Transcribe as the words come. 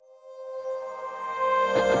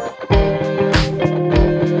What do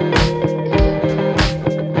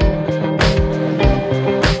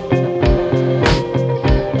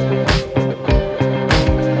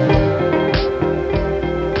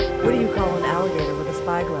you call an alligator with a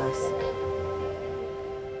spyglass?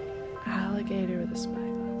 Alligator with a spyglass.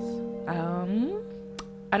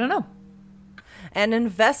 I don't know. An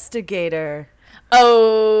investigator.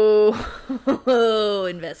 Oh,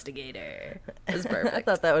 investigator. That's I perfect.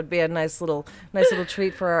 thought that would be a nice little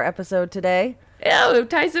treat for our episode today. Yeah, it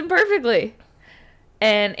ties in perfectly.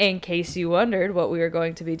 And in case you wondered what we are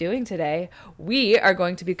going to be doing today, we are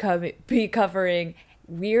going to be covering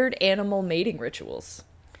weird animal mating rituals.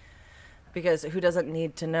 Because who doesn't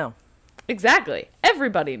need to know? Exactly.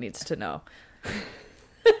 Everybody needs to know.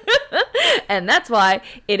 And that's why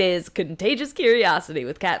it is Contagious Curiosity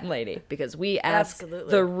with Kat and Laney, because we ask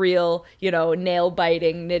Absolutely. the real,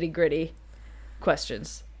 nail-biting, nitty-gritty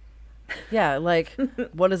questions. Yeah, like,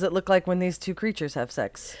 what does it look like when these two creatures have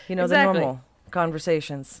sex? Exactly. The normal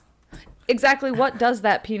conversations. Exactly what does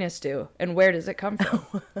that penis do, and where does it come from?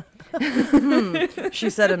 She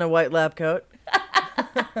said in a white lab coat.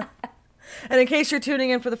 And in case you're tuning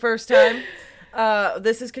in for the first time,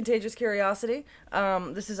 this is Contagious Curiosity.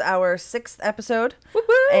 This is our 6th episode.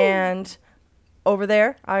 Woo-hoo! And over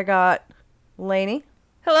there, I got Laney.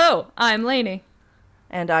 Hello, I'm Laney.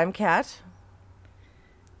 And I'm Kat.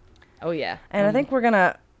 Oh yeah. And I think we're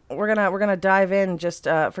gonna dive in just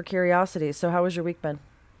for curiosity. So how was your week been?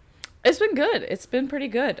 It's been good. It's been pretty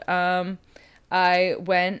good. I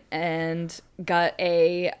went and got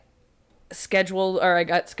scheduled for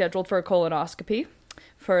a colonoscopy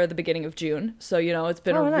for the beginning of June. So, it's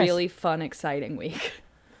been a nice. really fun, exciting week.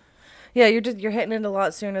 Yeah, you're hitting it a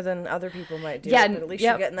lot sooner than other people might do. Yeah, but at least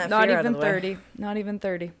yep, you're getting that not fear even out of the 30. Not even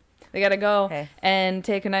 30. They gotta go and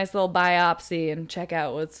take a nice little biopsy and check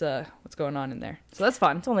out what's going on in there. So that's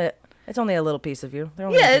fun. It's only a little piece of you. They're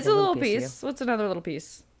only Yeah, gonna it's take a little of piece. What's another little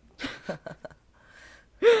piece?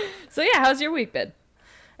 So yeah, how's your week been?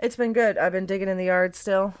 It's been good. I've been digging in the yard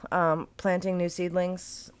still, planting new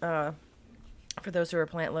seedlings. For those who are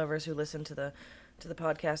plant lovers who listen to the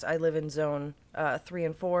podcast, I live in zone 3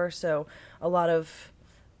 and 4, so a lot of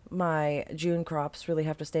my June crops really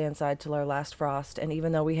have to stay inside till our last frost. And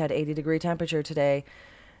even though we had 80-degree temperature today,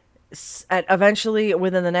 eventually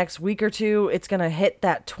within the next week or two, it's gonna hit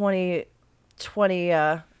that 20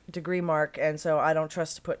 degree mark, and so I don't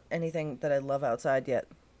trust to put anything that I love outside yet.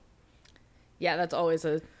 Yeah, that's always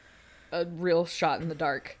a real shot in the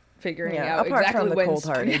dark, figuring out apart exactly from the when cold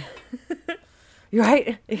hardy. You're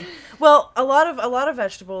right. Well, a lot of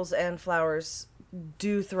vegetables and flowers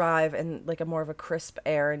do thrive in like a more of a crisp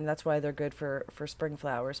air, and that's why they're good for spring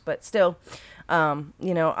flowers. But still,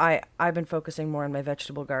 I've been focusing more on my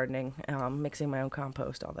vegetable gardening, mixing my own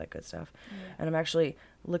compost, all that good stuff. Yeah. And I'm actually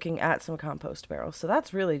looking at some compost barrels. So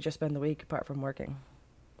that's really just been the week apart from working.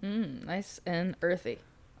 Nice and earthy.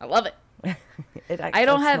 I love it. I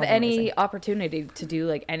don't have any opportunity to do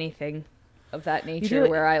like anything of that nature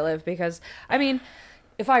where I live, because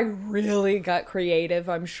if I really got creative,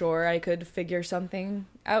 I'm sure I could figure something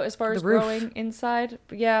out as far as growing inside.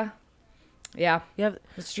 But yeah,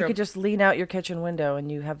 that's true. You could just lean out your kitchen window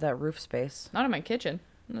and you have that roof space. Not in my kitchen.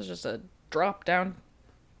 It's just a drop down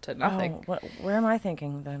to nothing. Oh, where am I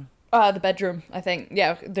thinking then? The bedroom, I think.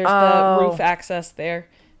 Yeah, there's the roof access there,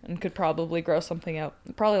 and could probably grow something out.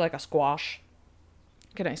 Probably like a squash.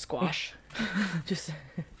 Good nice squash. Just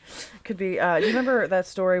could be. Do you remember that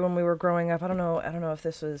story when we were growing up? I don't know if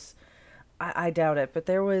this was. I doubt it, but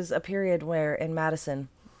there was a period where in Madison,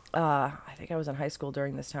 I think I was in high school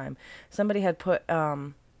during this time. Somebody had put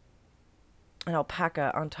an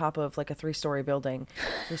alpaca on top of like a 3-story building.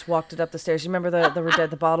 Just walked it up the stairs. You remember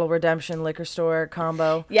the bottle redemption liquor store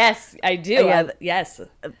combo? Yes, I do. Yes.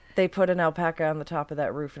 They put an alpaca on the top of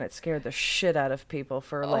that roof, and it scared the shit out of people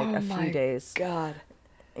for like a few days. God.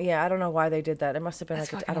 Yeah, I don't know why they did that. It must have been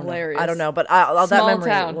That's like fucking hilarious. hilarious. I don't know, but that memory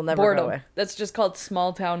town will never boredom. go away. That's just called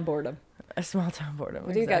small town boredom. A small town boredom.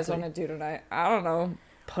 What do you guys want to do tonight? I don't know.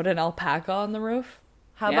 Put an alpaca on the roof?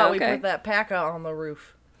 How about we put that paca on the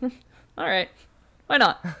roof? All right. Why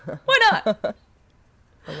not? Why not?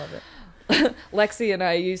 I love it. Lexi and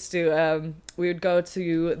I used to, we would go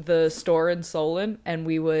to the store in Solon, and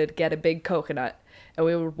we would get a big coconut, and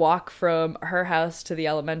we would walk from her house to the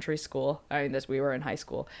elementary school. We were in high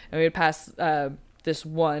school, and we would pass this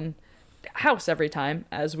one house every time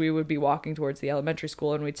as we would be walking towards the elementary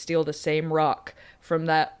school, and we'd steal the same rock from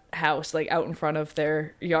that house, like out in front of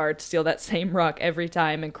their yard, steal that same rock every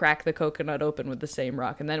time and crack the coconut open with the same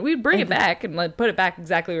rock. And then we'd bring it back and like put it back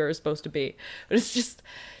exactly where it was supposed to be. But it's just,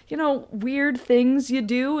 you know, weird things you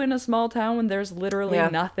do in a small town when there's literally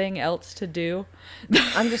nothing else to do.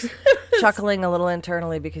 I'm just chuckling a little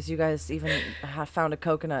internally because you guys even have found a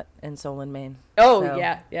coconut in Solon, Maine. Oh, so.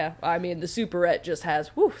 Yeah. I mean, the Superette just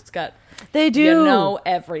has, it's got, they do, you know,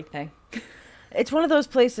 everything. It's one of those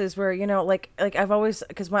places where, you know, like I've always,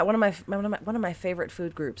 because one of my favorite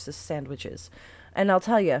food groups is sandwiches, and I'll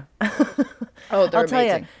tell you, they're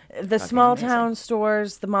amazing. The small town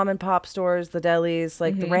stores, the mom and pop stores, the delis,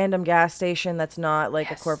 like the random gas station that's not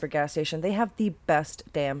like a corporate gas station, they have the best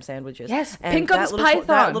damn sandwiches. Yes, and Pinkham's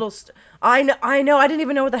Python. I know. I didn't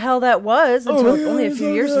even know what the hell that was until only a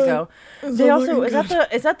few years ago. They also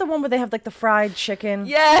is that the one where they have like the fried chicken?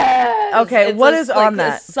 Yes. Okay, what is on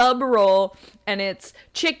that? A sub roll, and it's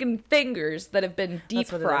chicken fingers that have been deep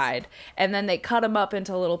fried, and then they cut them up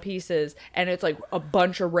into little pieces, and it's like a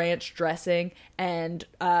bunch of ranch dressing and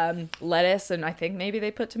lettuce, and I think maybe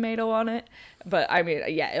they put tomato on it. But I mean,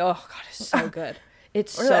 yeah. Oh god, it's so good.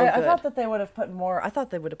 It's so good. I thought that they would have put more. I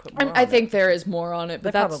thought they would have put more. I think there is more on it,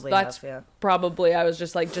 but that's have. Probably. I was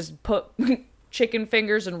just like, just put chicken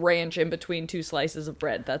fingers and ranch in between two slices of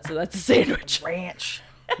bread. That's a sandwich. Ranch.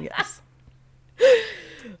 Yes.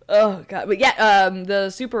 Oh god, but yeah, the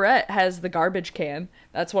Superette has the garbage can.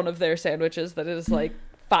 That's one of their sandwiches that is like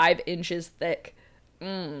 5 inches thick.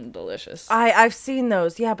 Delicious. I've seen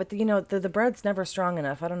those, yeah, but the bread's never strong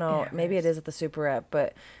enough. I don't know, maybe it is at the Superette,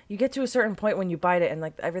 but you get to a certain point when you bite it and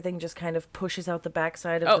like everything just kind of pushes out the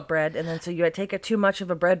backside of the bread, and then so you take too much of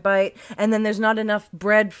a bread bite, and then there's not enough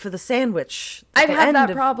bread for the sandwich. I've had that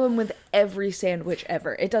problem with every sandwich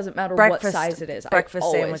ever. It doesn't matter what size it is. Breakfast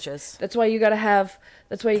sandwiches. That's why you gotta have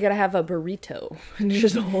a burrito. It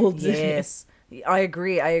just holds it. Yes. I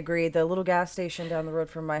agree. The little gas station down the road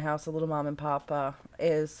from my house, the little mom and pop,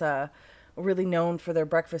 is really known for their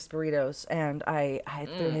breakfast burritos. And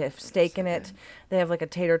they have steak in it. They have like a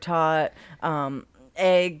tater tot,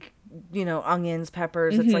 egg, onions,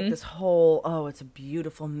 peppers. It's like this whole, it's a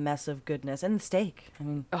beautiful mess of goodness. And steak. I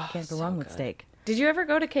mean, can't go wrong with steak. Did you ever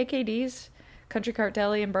go to KKD's, Country Cart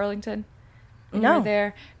Deli in Burlington? When No. You were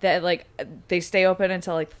there? That like they stay open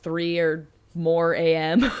until like 3 or more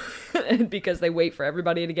a.m. because they wait for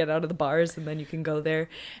everybody to get out of the bars, and then you can go there.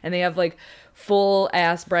 And they have like full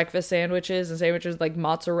ass breakfast sandwiches and sandwiches with like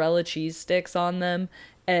mozzarella cheese sticks on them,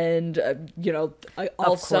 and also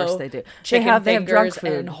of course they do. Chicken they have fingers drunk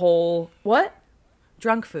food. and whole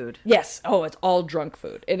Drunk food. Yes. Oh, it's all drunk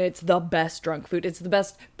food, and it's the best drunk food. It's the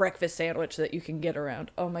best breakfast sandwich that you can get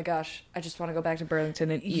around. Oh my gosh, I just want to go back to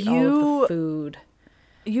Burlington and eat all of the food.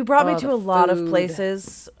 You brought me to a lot of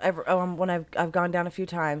places when I've gone down a few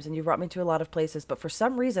times, and you brought me to a lot of places, but for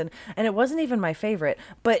some reason, and it wasn't even my favorite,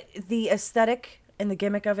 but the aesthetic and the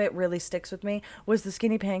gimmick of it really sticks with me, was the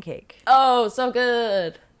skinny pancake. Oh, so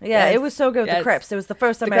good. Yeah, yes. It was so good. Yes. The crepes. It was the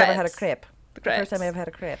first time I ever had a crepe. The first time I ever had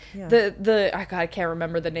a crepe. Yeah. I can't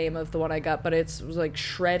remember the name of the one I got, but it was like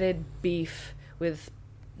shredded beef with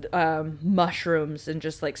mushrooms and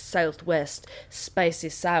just like Southwest spicy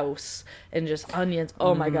sauce and just onions.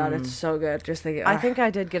 Oh my god, it's so good. Just thinking. I think I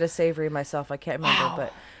did get a savory myself. I can't remember,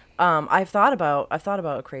 but I've thought about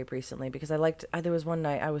a crepe recently because there was one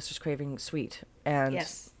night I was just craving sweet, and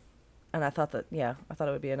I thought that it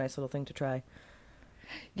would be a nice little thing to try.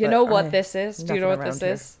 You know what this is? Do you know what this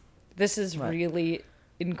is? This is really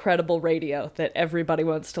incredible radio that everybody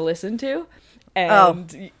wants to listen to.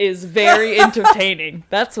 And is very entertaining.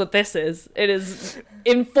 That's what this is. It is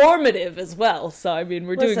informative as well. So I mean,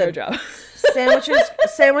 we're doing our job.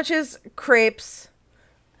 Sandwiches, crepes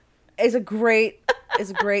is a great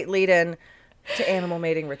lead-in to animal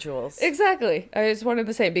mating rituals. Exactly. I just wanted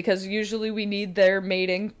to say, because usually we need their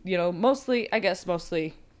mating. Mostly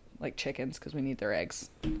like chickens, because we need their eggs.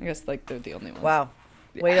 I guess like they're the only ones. Wow.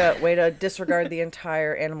 Way to disregard the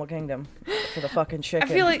entire animal kingdom for the fucking chicken.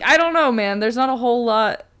 I feel like, I don't know, man. There's not a whole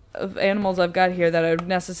lot of animals I've got here that I would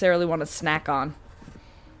necessarily want to snack on.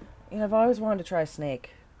 I've always wanted to try a snake.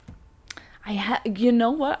 You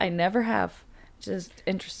know what? I never have. Just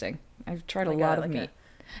interesting. I've tried a lot of meat.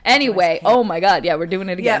 Anyway, oh my god, yeah, we're doing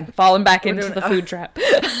it again. Yeah. Falling back into the food trap.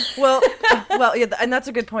 well, yeah, and that's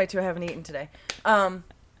a good point too. I haven't eaten today.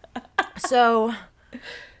 So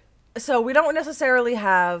we don't necessarily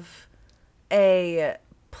have a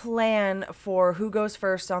plan for who goes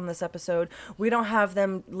first on this episode. We don't have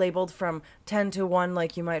them labeled from 10 to 1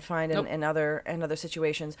 like you might find in other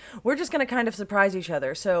situations. We're just going to kind of surprise each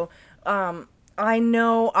other. So I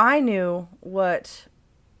knew what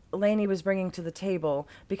Laney was bringing to the table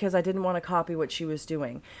because I didn't want to copy what she was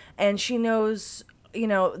doing. And she knows,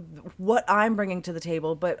 what I'm bringing to the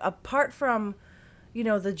table. But apart from,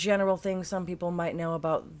 the general things some people might know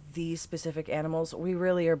about these specific animals, we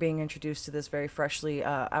really are being introduced to this very freshly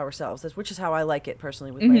ourselves, which is how I like it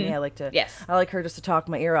personally with Laney. I like her just to talk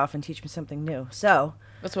my ear off and teach me something new. So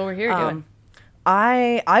that's what we're here doing.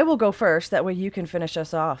 I will go first. That way you can finish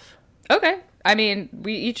us off. Okay. I mean,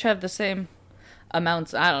 we each have the same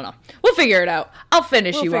amounts. I don't know. We'll figure it out. I'll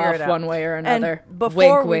finish you off one way or another. And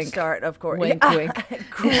before we wink. start, of course. Wink, wink.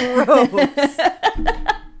 Gross.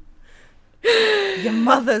 Your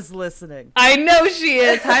mother's listening. I know she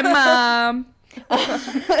is. Hi, Mom.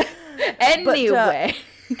 Anyway.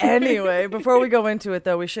 Anyway, before we go into it,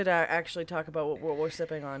 though, we should actually talk about what we're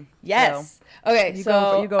sipping on. Yes. So, okay, you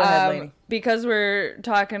go ahead, Laney. Because we're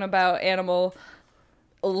talking about animals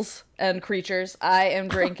and creatures, I am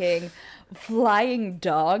drinking Flying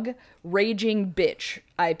Dog Raging Bitch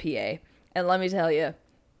IPA. And let me tell you,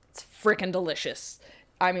 it's freaking delicious.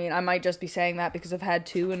 I mean, I might just be saying that because I've had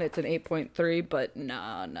 2 and it's an 8.3, but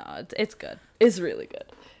no, it's good. It's really good.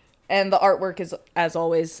 And the artwork is, as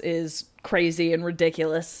always, is crazy and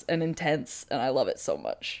ridiculous and intense, and I love it so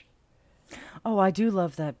much. Oh, I do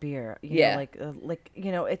love that beer. Yeah.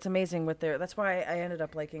 It's amazing with their. That's why I ended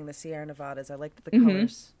up liking the Sierra Nevadas. I liked the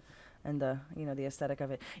colors and the aesthetic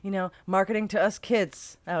of it. Marketing to us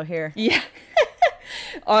kids out here. Yeah.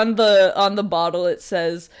 On the bottle it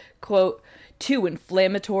says, quote, 2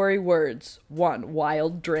 inflammatory words, 1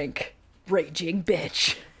 wild drink, raging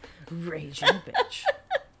bitch. Raging bitch.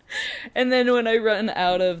 And then when I run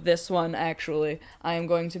out of this one, actually, I am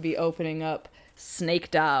going to be opening up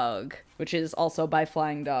Snake Dog, which is also by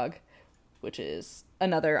Flying Dog, which is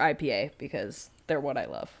another IPA because they're what I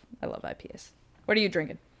love. I love IPAs. What are you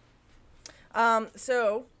drinking?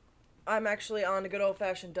 So I'm actually on a good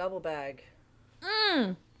old-fashioned double bag.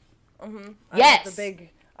 Yes.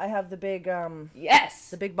 I have the big yes,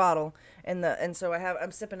 the big bottle and so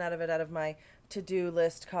I'm sipping out of my to-do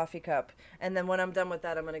list coffee cup, and then when I'm done with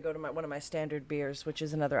that, I'm going to go to one of my standard beers, which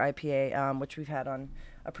is another IPA, which we've had on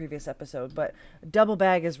a previous episode. But double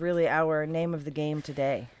bag is really our name of the game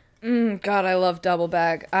today. God, I love double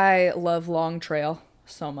bag. I love Long Trail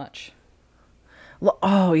so much.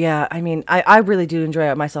 Oh yeah, I mean, I really do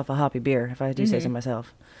enjoy myself a hoppy beer, if I do say so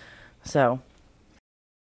myself. So.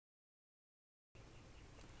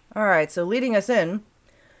 All right, so leading us in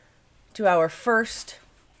to our first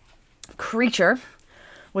creature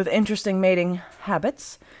with interesting mating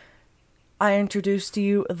habits, I introduce to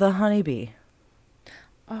you the honeybee.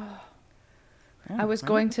 I was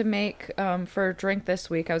going to make, for a drink this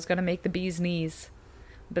week, I was going to make the bee's knees.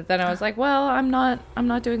 But then I was like, well, I'm not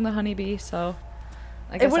doing the honeybee, so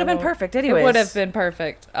I guess it would have been perfect anyways. It would have been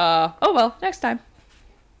perfect. Oh well, next time.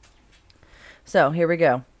 So, here we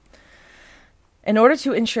go. In order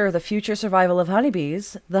to ensure the future survival of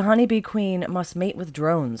honeybees, the honeybee queen must mate with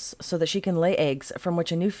drones so that she can lay eggs from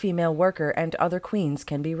which a new female worker and other queens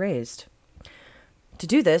can be raised. To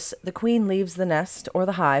do this, the queen leaves the nest or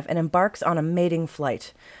the hive and embarks on a mating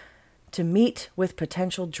flight to meet with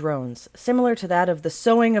potential drones, similar to that of the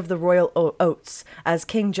sowing of the royal oats, as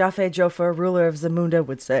King Jaffe Joffer, ruler of Zamunda,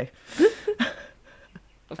 would say.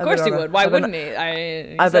 Of course he would. Why wouldn't he?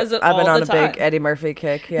 I've been on a big Eddie Murphy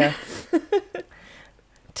kick, yeah.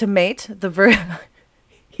 To mate,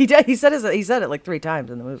 he said it like 3 times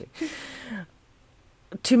in the movie.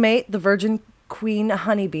 To mate, the virgin queen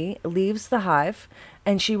honeybee leaves the hive,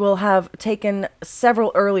 and she will have taken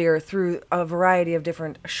several earlier through a variety of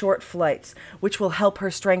different short flights, which will help her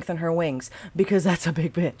strengthen her wings, because that's a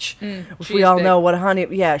big bitch. We all know what a honey.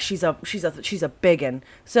 Yeah, she's a biggin.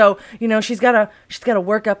 So she's gotta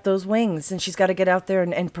work up those wings, and she's got to get out there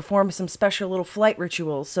and perform some special little flight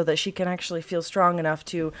rituals so that she can actually feel strong enough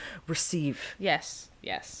to receive. Yes.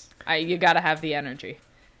 You gotta have the energy.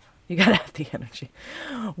 You gotta have the energy.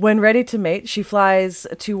 When ready to mate, she flies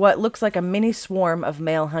to what looks like a mini swarm of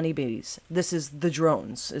male honeybees. This is the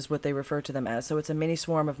drones, is what they refer to them as. So it's a mini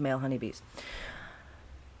swarm of male honeybees.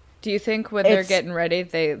 Do you think when they're getting ready,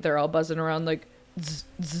 they're all buzzing around like? Zzz,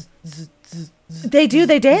 zzz, zzz, zzz, zzz, they do.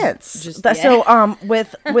 They dance. So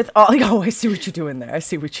with all. Oh, I see what you're doing there. I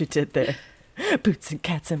see what you did there. Boots and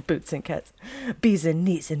cats and boots and cats. Bees and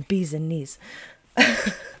knees and bees and knees.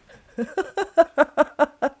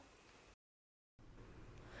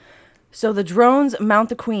 So the drones mount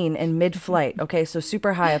the queen in mid-flight, okay, so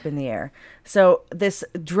super high up in the air. So this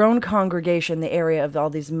drone congregation, the area of all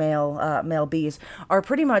these male bees, are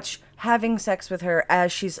pretty much having sex with her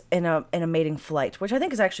as she's in a mating flight, which I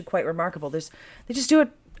think is actually quite remarkable. They just do it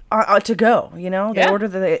to go. You know,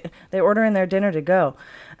 they order in their dinner to go,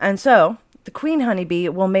 and so the queen honeybee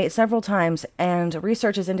will mate several times, and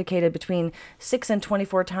research has indicated between 6 and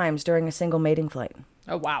 24 times during a single mating flight.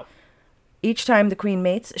 Oh wow! Each time the queen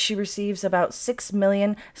mates, she receives about 6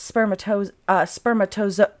 million spermatozoa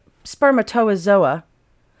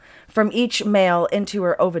from each male into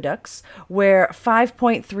her oviducts, where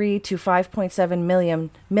 5.3 to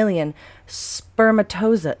 5.7 million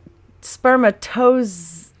spermatozoa.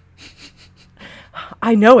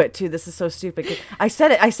 I know it too. This is so stupid. I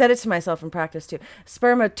said it to myself in practice too.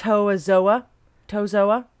 Spermatozoa.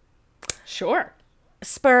 Sure.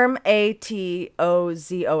 Sperm,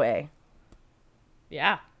 Atozoa.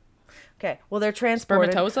 Yeah. Okay. Well, they're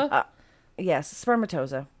transported. Spermatozoa? Yes,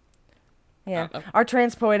 spermatozoa. Yeah. Uh-oh. Are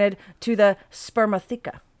transported to the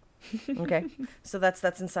spermatheca. Okay. So that's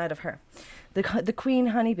inside of her. The queen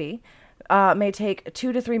honeybee may take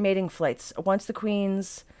 2 to 3 mating flights. Once the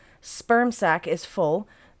queen's sperm sac is full,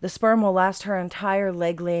 the sperm will last her entire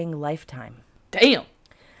leg-laying lifetime. Damn.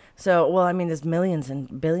 So, well, I mean, there's millions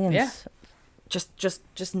and billions. Yeah.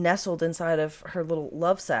 Just nestled inside of her little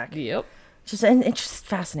love sac. Yep. It's just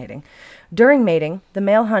fascinating. During mating, the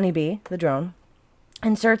male honeybee, the drone,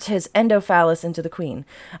 inserts his endophallus into the queen.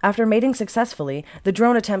 After mating successfully, the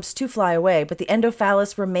drone attempts to fly away, but the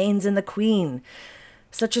endophallus remains in the queen,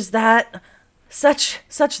 such that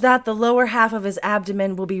the lower half of his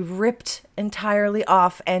abdomen will be ripped entirely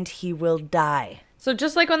off and he will die. So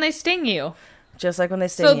just like when they sting you. Just like when they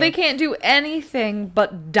sting So you. they can't do anything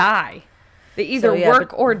but die. They either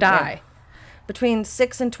work or die. Yeah. Between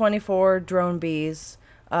 6 and 24 drone bees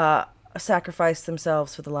sacrifice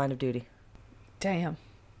themselves for the line of duty. Damn.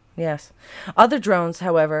 Yes. Other drones,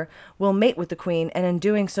 however, will mate with the queen, and in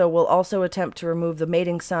doing so will also attempt to remove the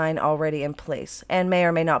mating sign already in place, and may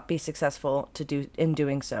or may not be successful in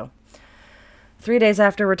doing so. 3 days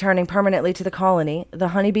after returning permanently to the colony, the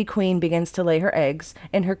honeybee queen begins to lay her eggs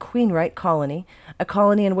in her queen-right colony, a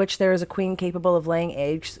colony in which there is a queen capable of laying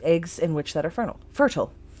eggs in which that are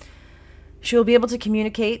fertile. She will be able to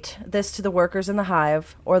communicate this to the workers in the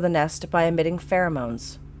hive or the nest by emitting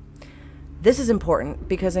pheromones. This is important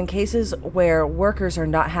because in cases where workers are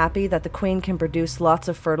not happy that the queen can produce lots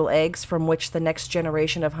of fertile eggs from which the next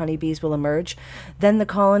generation of honeybees will emerge, then the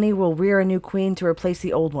colony will rear a new queen to replace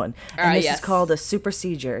the old one. And this is called a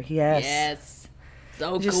supersedure. Yes. Yes.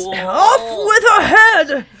 So Just cool. off with her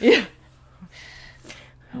head! Yeah.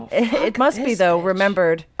 Oh, it must be, though, bitch.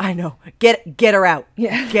 Remembered. I know. Get her out.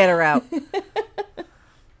 Yeah. Get her out.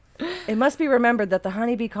 It must be remembered that the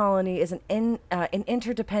honeybee colony is an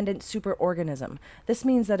interdependent superorganism. This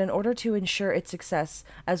means that in order to ensure its success,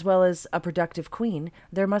 as well as a productive queen,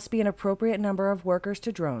 there must be an appropriate number of workers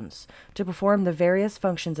to drones to perform the various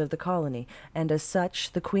functions of the colony, and as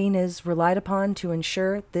such, the queen is relied upon to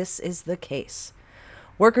ensure this is the case.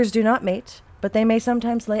 Workers do not mate, but they may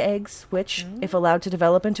sometimes lay eggs, which, if allowed to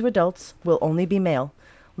develop into adults, will only be male,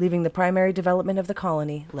 leaving the primary development of the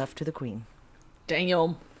colony left to the queen.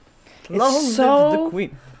 Damn. Long live the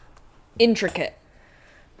queen. Intricate.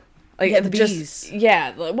 Like, yeah, the bees.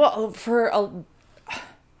 Yeah, well, for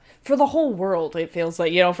the whole world, it feels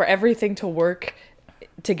like, for everything to work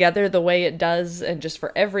together the way it does, and just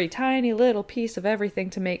for every tiny little piece of everything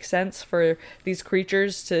to make sense for these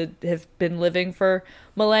creatures to have been living for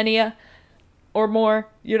millennia or more,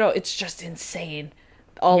 it's just insane.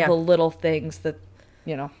 All the little things that,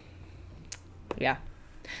 yeah.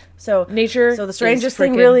 So nature. So the strangest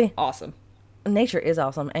thing, really, awesome. Nature is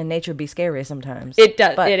awesome, and nature be scary sometimes. It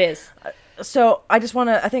does. It is. So I just want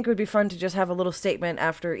to. I think it would be fun to just have a little statement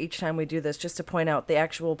after each time we do this, just to point out the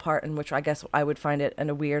actual part in which I guess I would find it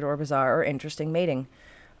a weird or bizarre or interesting mating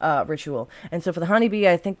ritual. And so for the honeybee,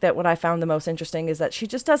 I think that what I found the most interesting is that she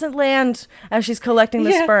just doesn't land as she's collecting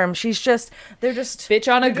the sperm. They're just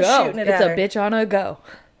bitch on a go. It's a bitch on a go.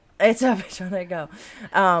 It's a bitch on a go.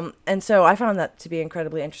 And so I found that to be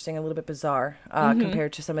incredibly interesting, a little bit bizarre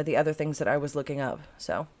compared to some of the other things that I was looking up.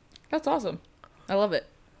 So that's awesome. I love it.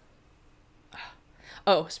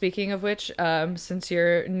 Oh, speaking of which, since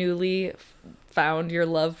you're newly found your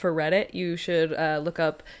love for Reddit, you should look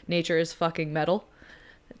up Nature is Fucking Metal.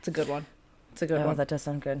 It's a good one. It's a good one. Oh, that does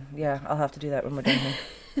sound good. Yeah, I'll have to do that when we're done here.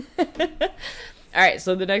 All right,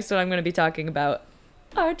 so the next one I'm going to be talking about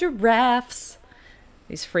are giraffes.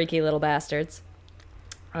 These freaky little bastards.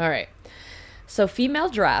 All right. So female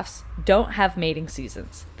giraffes don't have mating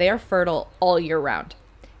seasons. They are fertile all year round.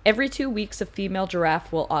 Every 2 weeks, a female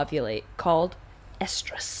giraffe will ovulate, called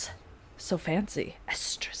estrus. So fancy.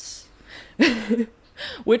 Estrus.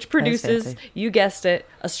 Which produces, you guessed it,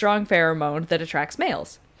 a strong pheromone that attracts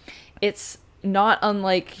males. It's not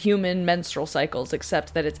unlike human menstrual cycles,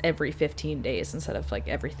 except that it's every 15 days instead of like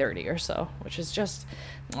every 30 or so, which is just,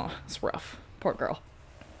 it's rough. Poor girl.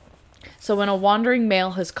 So when a wandering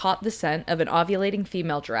male has caught the scent of an ovulating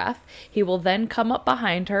female giraffe, he will then come up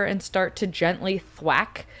behind her and start to gently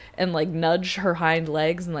thwack and like nudge her hind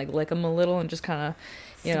legs and like lick them a little and just kind of,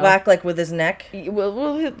 you know, thwack like with his neck.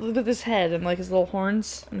 Well, with his head and like his little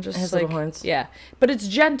horns and just his like, little horns. Yeah, but it's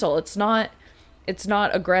gentle. It's not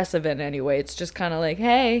aggressive in any way. It's just kind of like,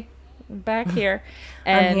 hey, back here.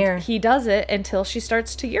 And I'm here. He does it until she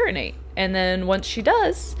starts to urinate. And then once she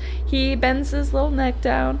does, he bends his little neck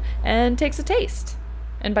down and takes a taste.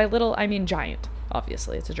 And by little, I mean giant.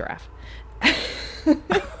 Obviously, it's a giraffe.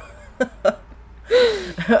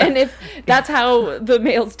 And if that's how the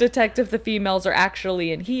males detect if the females are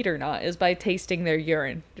actually in heat or not, is by tasting their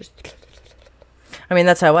urine. Just, I mean,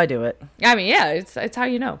 that's how I do it. I mean, yeah, it's how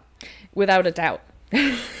you know. Without a doubt.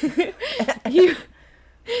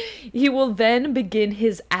 He will then begin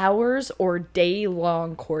his hours or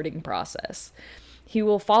day-long courting process. He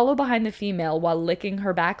will follow behind the female while licking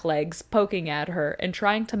her back legs, poking at her, and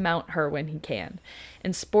trying to mount her when he can,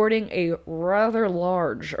 and sporting a rather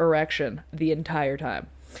large erection the entire time.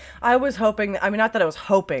 I was hoping, I mean, not that I was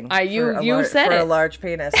hoping for a large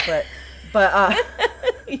penis, but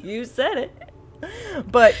you said it.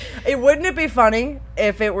 But wouldn't it be funny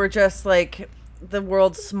if it were just like the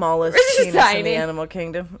world's smallest penis tiny. in the animal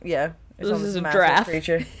kingdom? Yeah. This is a giraffe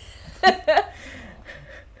creature.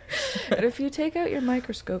 And if you take out your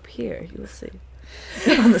microscope here, you'll see.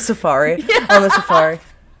 On the safari. Yeah. On the safari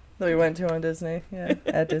that we went to on Disney. Yeah,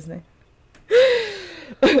 at Disney.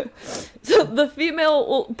 So the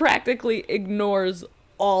female practically ignores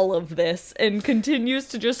all of this and continues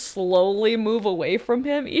to just slowly move away from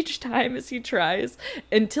him each time as he tries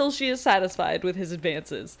until she is satisfied with his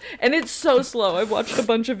advances. And it's so slow. I've watched a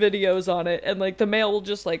bunch of videos on it, and like the male will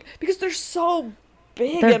just like, because they're so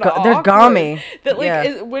big and awkward, they're gaumy that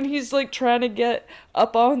like when he's like trying to get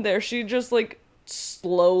up on there, she just like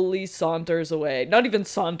slowly saunters away. Not even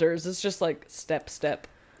saunters, it's just like step.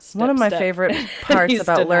 One of my favorite parts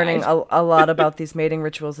about learning a lot about these mating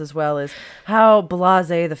rituals as well is how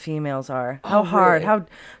blasé the females are. How hard, really?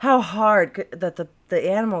 how hard that the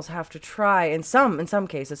animals have to try. In some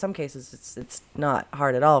cases it's not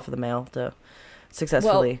hard at all for the male to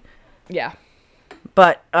successfully. Well, yeah.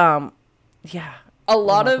 But yeah. A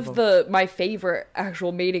lot of my favorite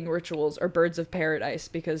actual mating rituals are birds of paradise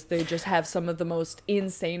because they just have some of the most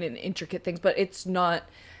insane and intricate things, but it's not.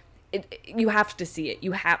 You have to see it.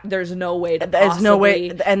 There's no way to There's no way,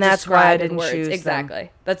 and that's why I didn't choose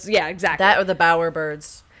exactly. them. Exactly. That or the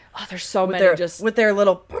bowerbirds. Oh, there's so many with their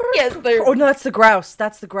little. Yes, oh no, that's the grouse.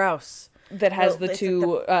 That's the grouse that has the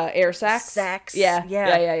two air sacs.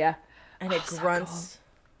 Yeah. And it grunts. So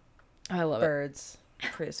cool. I love birds.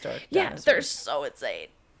 Prehistoric. Yeah, dinosaurs. they're so insane.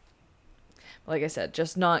 Like I said,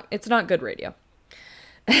 it's not good radio.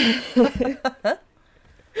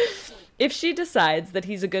 If she decides that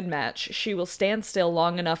he's a good match, she will stand still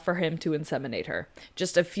long enough for him to inseminate her.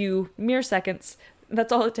 Just a few mere seconds.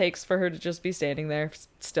 That's all it takes for her to just be standing there,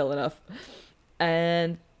 still enough.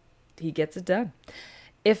 And he gets it done.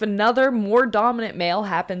 If another more dominant male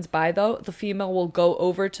happens by, though, the female will go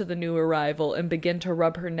over to the new arrival and begin to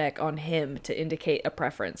rub her neck on him to indicate a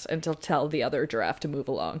preference and to tell the other giraffe to move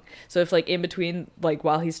along. So if, like, in between, like,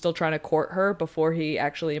 while he's still trying to court her before he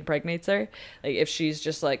actually impregnates her, like, if she's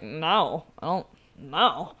just like, no, I don't,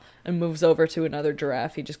 no, and moves over to another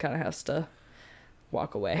giraffe, he just kind of has to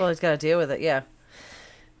walk away. Well, he's got to deal with it, yeah.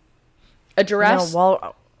 A giraffe...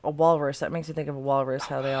 A walrus. That makes you think of a walrus,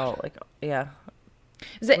 how they all, like, yeah...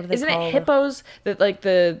 Isn't it hippos that like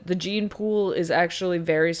the gene pool is actually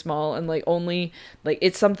very small and like only like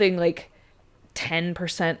it's something like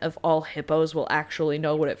 10% of all hippos will actually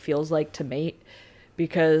know what it feels like to mate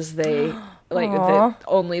because they like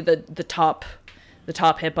only the top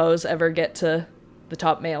hippos ever get to the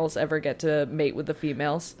top males ever get to mate with the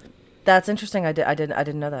females. That's interesting. I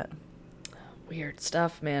didn't know that. Weird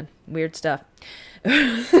stuff, man. Weird stuff.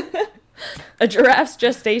 A giraffe's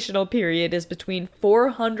gestational period is between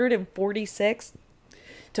 446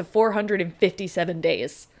 to 457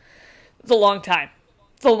 days. It's a long time.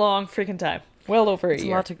 It's a long freaking time. Well over a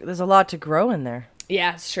year. There's a lot to grow in there.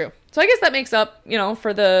 Yeah, it's true. So I guess that makes up,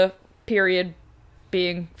 for the period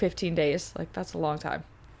being 15 days. Like, that's a long time.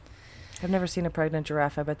 I've never seen a pregnant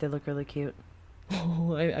giraffe. I bet they look really cute.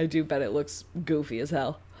 Oh, I do bet it looks goofy as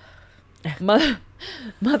hell.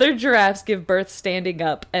 Mother giraffes give birth standing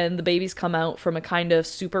up, and the babies come out from a kind of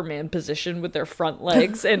Superman position with their front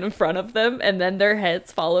legs in front of them, and then their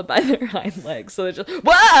heads followed by their hind legs. So they're just,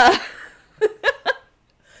 wah!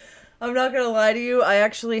 I'm not gonna lie to you. I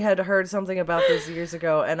actually had heard something about this years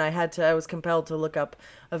ago, and I was compelled to look up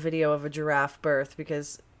a video of a giraffe birth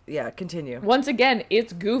because, yeah, continue. Once again,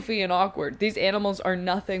 it's goofy and awkward. These animals are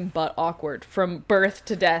nothing but awkward. From birth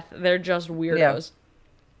to death, they're just weirdos.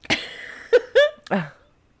 Yeah.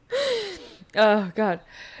 Oh, God.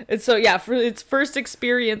 And so, yeah, for its first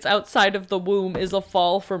experience outside of the womb is a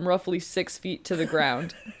fall from roughly 6 feet to the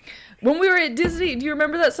ground. When we were at Disney, do you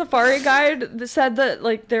remember that safari guide that said that,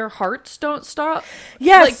 like, their hearts don't stop?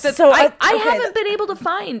 Yes. Like, that, so I haven't been able to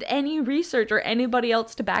find any research or anybody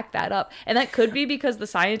else to back that up. And that could be because the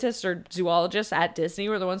scientists or zoologists at Disney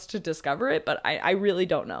were the ones to discover it, but I really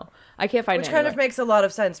don't know. I can't find it. Which kind of makes a lot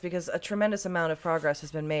of sense because a tremendous amount of progress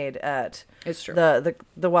has been made at it's true. the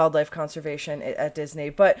wildlife conservation at Disney.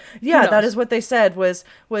 But yeah, that is what they said was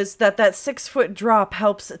that 6-foot drop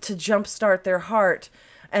helps to jumpstart their heart.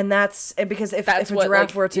 And that's because if a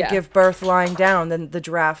giraffe were to give birth lying down, then the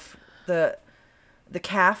giraffe, the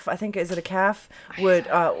calf, I think, is it a calf,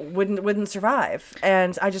 wouldn't survive.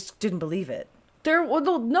 And I just didn't believe it.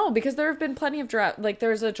 No, because there have been plenty of giraffe. Like,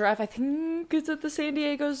 there's a giraffe, I think it's at the San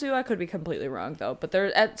Diego Zoo. I could be completely wrong, though. But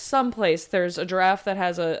at some place, there's a giraffe that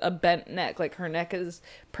has a bent neck. Like, her neck is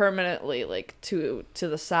permanently, like, to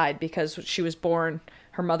the side because she was born...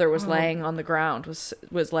 Her mother was laying on the ground,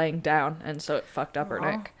 was laying down, and so it fucked up her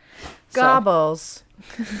neck. Gobbles.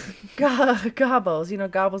 Gobbles. You know,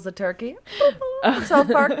 Gobbles the turkey?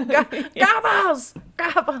 South Park. Gobbles!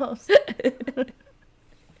 Gobbles!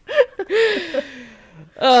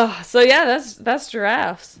 So yeah, that's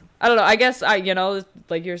giraffes. I don't know. I guess, like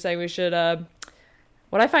you were saying, we should...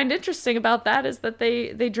 what I find interesting about that is that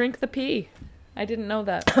they drink the pee. I didn't know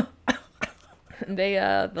that.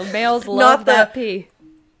 The males love that pee.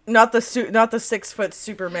 Not the 6-foot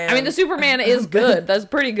Superman. I mean, the Superman is good. That's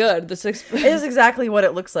pretty good. The 6 foot. It is exactly what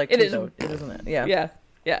it looks like. It is, though, isn't it? Yeah.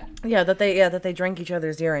 Yeah. Yeah. That they drink each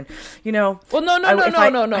other's urine. You know. Well,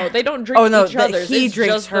 no. They don't drink each other's. He it's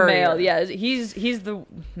drinks just her the male. urine. Yeah. He's the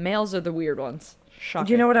males are the weird ones.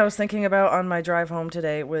 Shocking. You know what I was thinking about on my drive home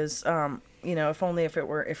today was,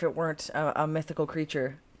 if it weren't a mythical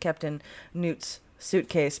creature kept in Newt's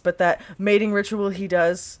suitcase, but that mating ritual he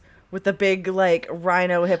does with the big, like,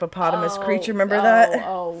 rhino hippopotamus creature. Remember that?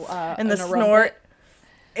 And the snort.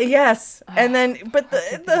 Yes. And then, but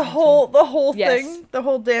the whole yes. thing, the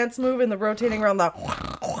whole dance move and the rotating around the...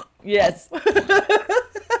 Yes.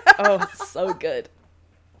 Oh, so good.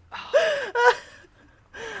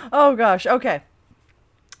 Oh, gosh. Okay.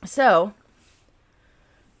 So,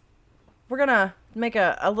 we're going to make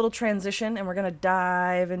a little transition, and we're going to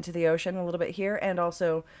dive into the ocean a little bit here, and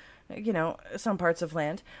also, some parts of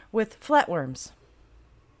land, with flatworms.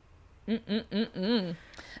 And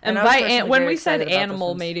when we said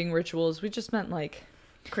animal mating rituals, we just meant, like...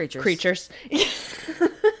 Creatures.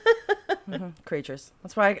 Creatures.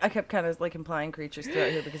 That's why I kept kind of, like, implying creatures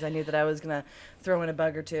throughout here, because I knew that I was going to throw in a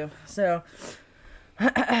bug or two. So,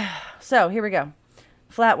 here we go.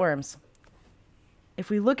 Flatworms. If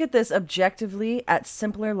we look at this objectively at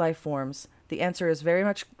simpler life forms, the answer is very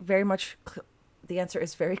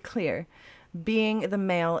clear. Being the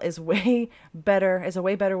male is a way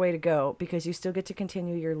better way to go because you still get to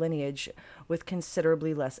continue your lineage with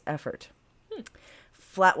considerably less effort.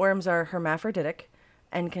 Flatworms are hermaphroditic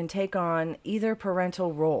and can take on either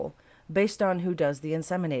parental role based on who does the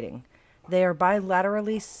inseminating. They are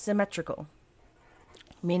bilaterally symmetrical,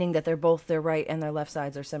 meaning that their right and their left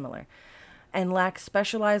sides are similar, and lack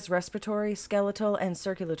specialized respiratory, skeletal, and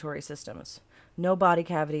circulatory systems. No body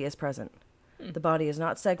cavity is present. The body is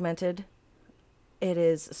not segmented. It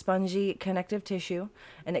is spongy connective tissue,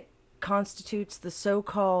 and it constitutes the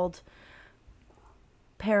so-called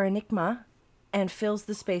parenchyma and fills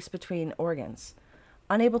the space between organs.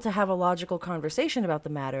 Unable to have a logical conversation about the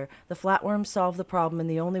matter, the flatworms solve the problem in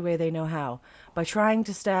the only way they know how, by trying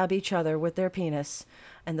to stab each other with their penis,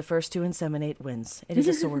 and the first to inseminate wins. It is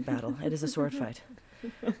a sword battle. It is a sword fight.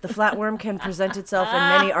 The flatworm can present itself in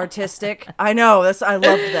many artistic... I know, I love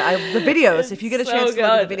that. The videos, if you get a chance to look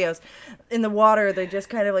at the videos. In the water, they just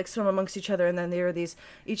kind of like swim amongst each other, and then there are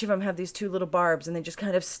each of them have these two little barbs, and they just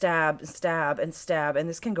kind of stab, and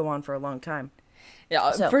this can go on for a long time.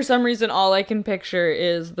 Yeah, so. For some reason, all I can picture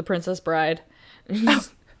is the Princess Bride. You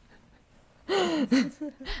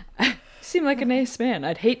seem like a nice man.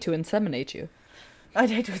 I'd hate to inseminate you. I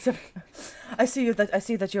see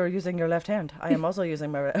that you're using your left hand. I am also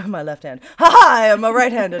using my left hand. Ha! I am a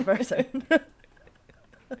right-handed person.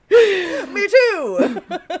 Me too.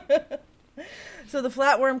 So the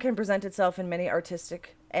flatworm can present itself in many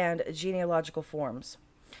artistic and genealogical forms.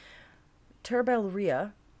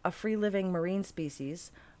 Turbellria, a free-living marine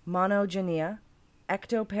species, Monogenea,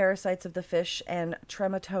 ectoparasites of the fish, and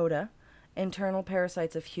trematoda, internal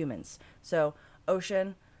parasites of humans. So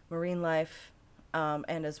ocean, marine life,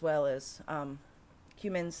 and as well as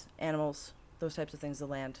humans, animals, those types of things, the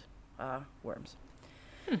land worms.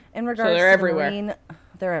 In regards they're to everywhere. The marine,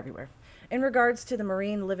 they're everywhere. In regards to the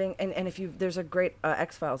marine living, and if you, there's a great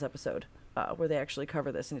X-Files episode where they actually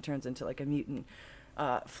cover this, and it turns into like a mutant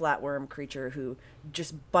flatworm creature who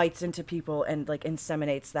just bites into people and like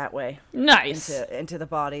inseminates that way. Nice. Into the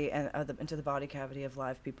body and into the body cavity of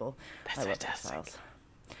live people. That's I love fantastic. X-Files.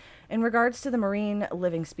 In regards to the marine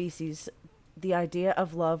living species, the idea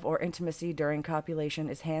of love or intimacy during copulation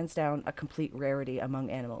is hands down a complete rarity among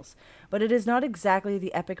animals, but it is not exactly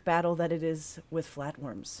the epic battle that it is with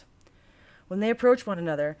flatworms. When they approach one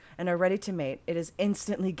another and are ready to mate, it is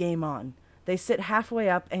instantly game on. They sit halfway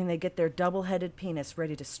up and they get their double-headed penis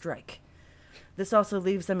ready to strike. This also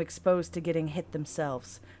leaves them exposed to getting hit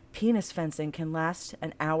themselves. Penis fencing can last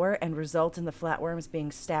an hour and result in the flatworms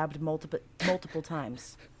being stabbed multiple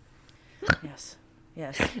times. Yes.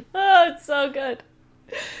 Oh, it's so good.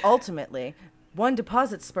 Ultimately, one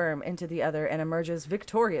deposits sperm into the other and emerges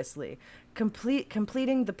victoriously,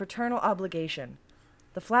 completing the paternal obligation.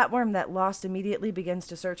 The flatworm that lost immediately begins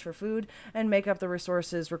to search for food and make up the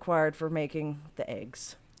resources required for making the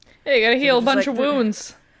eggs. Hey, you gotta heal a bunch like of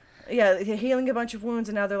wounds. Yeah, healing a bunch of wounds,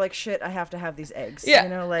 and now they're like, shit, I have to have these eggs. Yeah, you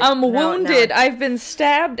know, like, I'm wounded, now I've been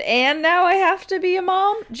stabbed, and now I have to be a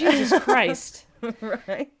mom? Jesus Christ.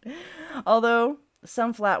 right? Although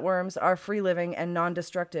some flatworms are free-living and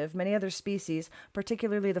non-destructive, many other species,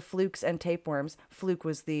 particularly the flukes and tapeworms, fluke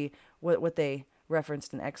was what they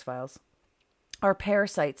referenced in X-Files, are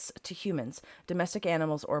parasites to humans, domestic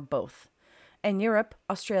animals, or both. In Europe,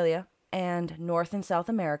 Australia, and North and South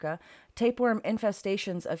America, tapeworm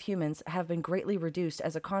infestations of humans have been greatly reduced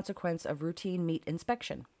as a consequence of routine meat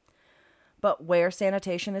inspection. But where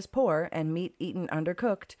sanitation is poor and meat eaten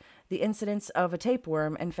undercooked, the incidence of a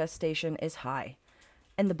tapeworm infestation is high.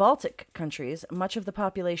 In the Baltic countries, much of the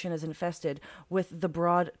population is infested with the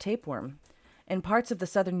broad tapeworm. In parts of the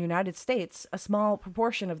southern United States, a small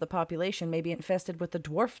proportion of the population may be infested with the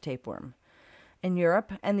dwarf tapeworm. In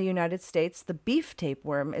Europe and the United States, the beef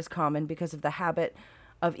tapeworm is common because of the habit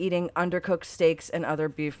of eating undercooked steaks and other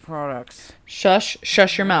beef products.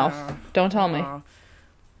 Shush your mouth. Don't tell me.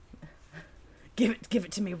 Give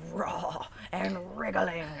it to me raw and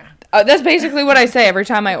wriggling. That's basically what I say every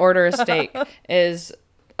time I order a steak is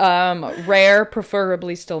rare,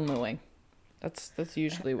 preferably still mooing. That's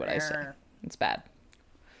usually what I say. It's bad.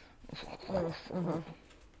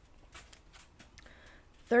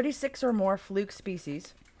 36 or more fluke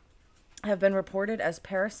species have been reported as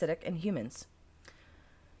parasitic in humans.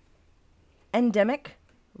 Endemic,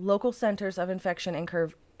 local centers of infection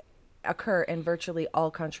occur in virtually all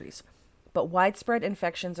countries, but widespread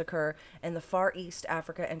infections occur in the Far East,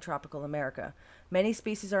 Africa, and tropical America. Many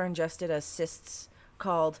species are ingested as cysts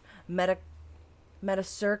called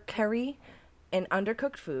metacercary in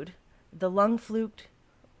undercooked food. The lung fluke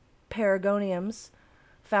paragoniums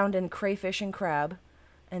found in crayfish and crab,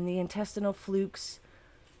 and the intestinal flukes,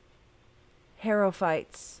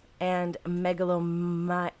 haerophytes, and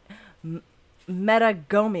metagomius,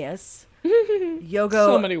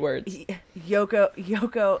 So many words.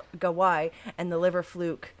 Yoko gawai, and the liver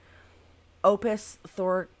fluke, Opus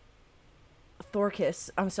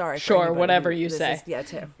thorcus. I'm sorry. Sure, whatever you say.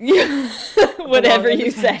 Tim. Whatever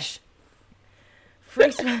you say.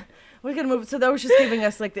 We're gonna move. So that was just giving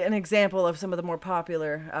us like an example of some of the more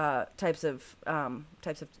popular types of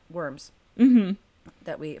worms. Mm-hmm.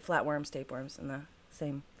 Flatworms, tapeworms, in the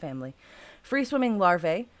same family. Free swimming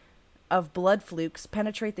larvae of blood flukes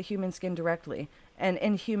penetrate the human skin directly, and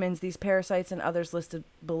in humans, these parasites and others listed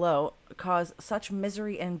below cause such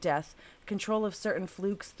misery and death. Control of certain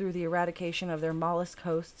flukes through the eradication of their mollusk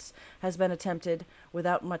hosts has been attempted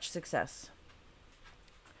without much success.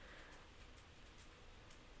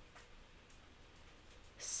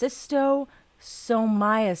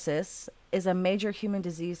 Schistosomiasis is a major human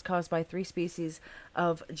disease caused by 3 species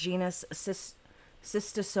of genus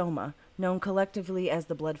Schistosoma, known collectively as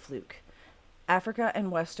the blood fluke. Africa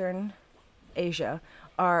and Western Asia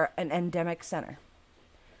are an endemic center.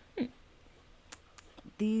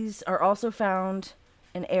 These are also found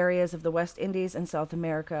in areas of the West Indies and South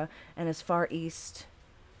America, and as far east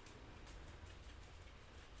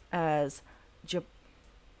as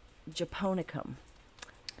Japonicum.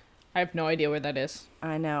 I have no idea where that is.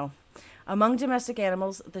 I know. Among domestic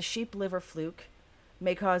animals, the sheep liver fluke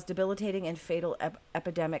may cause debilitating and fatal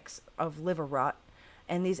epidemics of liver rot,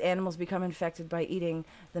 and these animals become infected by eating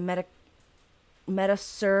the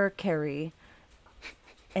metacercary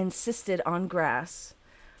encysted on grass.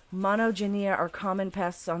 Monogynia are common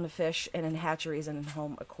pests on the fish and in hatcheries and in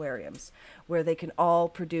home aquariums, where they can all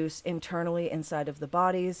produce internally inside of the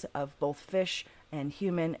bodies of both fish and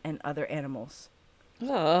human and other animals.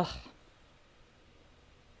 Ugh.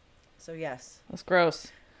 So yes. That's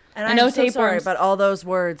gross. And I'm so sorry about all those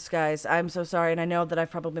words, guys. I'm so sorry, and I know that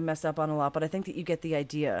I've probably messed up on a lot, but I think that you get the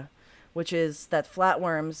idea, which is that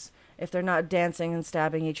flatworms, if they're not dancing and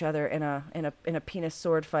stabbing each other in a penis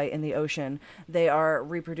sword fight in the ocean, they are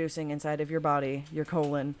reproducing inside of your body, your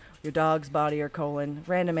colon, your dog's body or colon,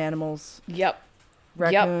 random animals. Yep.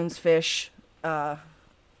 Raccoons, fish, and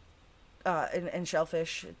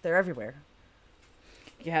shellfish. They're everywhere.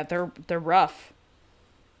 Yeah, they're rough.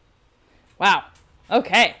 Wow.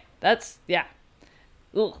 Okay. That's, yeah.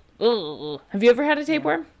 Ugh. Ugh. Have you ever had a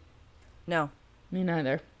tapeworm? No. Me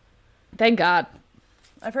neither. Thank God.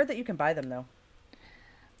 I've heard that you can buy them, though.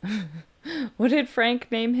 What did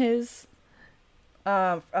Frank name his?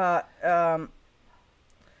 Oh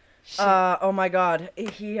my God.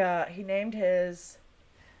 He named his...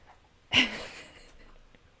 He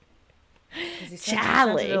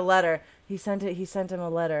sent it a letter. He sent him a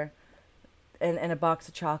letter and a box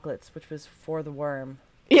of chocolates, which was for the worm.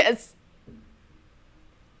 Yes.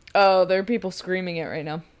 Oh, there are people screaming it right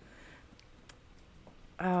now.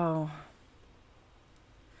 Oh.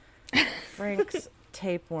 Frank's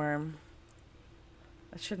tapeworm.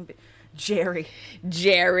 That shouldn't be. Jerry.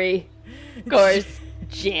 Of course.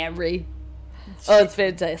 Jerry. Oh, it's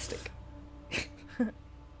fantastic.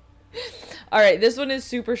 All right, this one is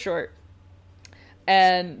super short.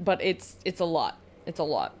 But it's a lot. It's a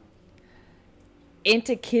lot.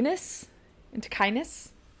 Antechinus?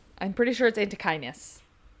 I'm pretty sure it's Antechinus.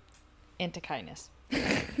 Antechinus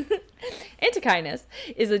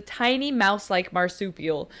is a tiny mouse-like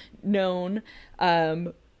marsupial known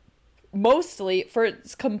mostly for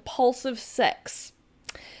its compulsive sex,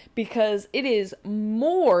 because it is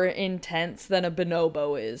more intense than a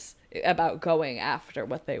bonobo is about going after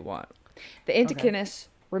what they want. The Antechinus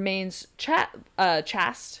remains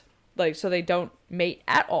chaste, so they don't mate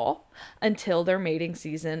at all until their mating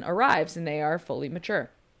season arrives and they are fully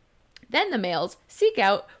mature. Then the males seek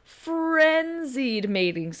out frenzied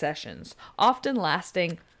mating sessions, often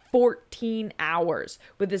lasting 14 hours,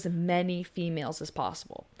 with as many females as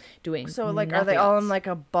possible. Are they all in like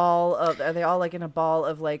a ball of? Are they all like in a ball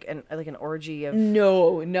of like an orgy of?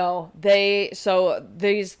 No.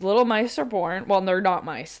 These little mice are born. Well, they're not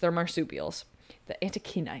mice. They're marsupials. The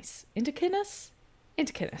Antechinus.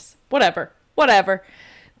 Whatever.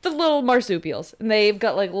 The little marsupials, and they've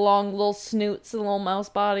got like long little snoots and little mouse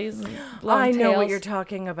bodies and long tails. I know what you're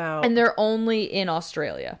talking about. And they're only in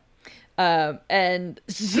Australia. And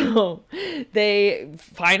so they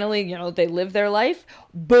finally, they live their life.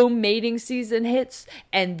 Boom, mating season hits,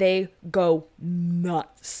 and they go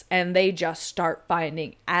nuts. And they just start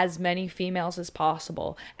finding as many females as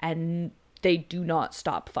possible, and they do not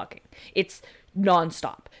stop fucking. It's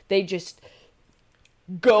nonstop. They just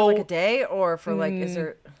go for like a day, or for like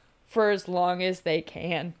for as long as they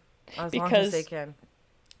can. As long as they can.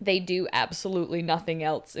 They do absolutely nothing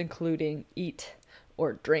else, including eat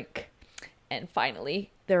or drink. And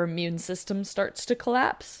finally, their immune system starts to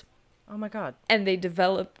collapse. Oh my God. And they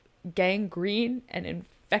develop gangrene and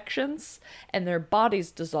infections, and their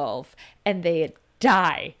bodies dissolve, and they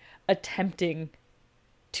die attempting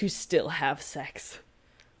to still have sex.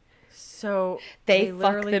 So they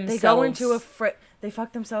fuck themselves. They go into they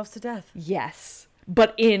fuck themselves to death. Yes.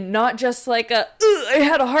 But in not just like I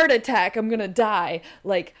had a heart attack, I'm gonna die.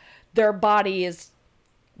 Like, their body is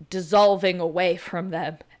dissolving away from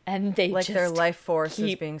them, and they like just their life force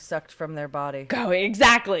is being sucked from their body. Going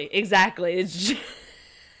exactly. It's just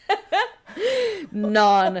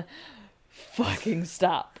fucking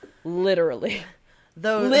stop. Literally.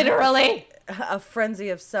 A frenzy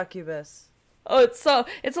of succubus. Oh,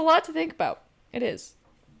 it's a lot to think about. It is.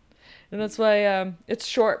 And that's why it's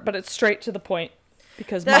short, but it's straight to the point.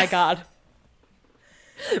 Because my God.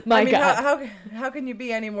 God. How can you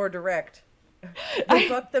be any more direct? They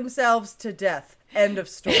fuck themselves to death. End of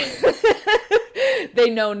story. They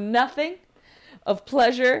know nothing of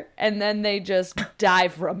pleasure, and then they just die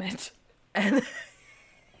from it. And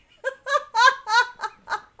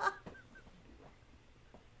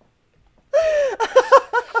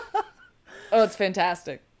oh, it's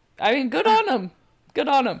fantastic. I mean, good on them.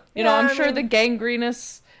 I'm sure the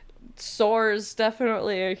gangrenous sores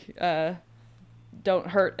definitely don't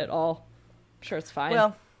hurt at all. I'm sure it's fine.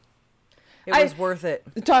 Well, it was worth it.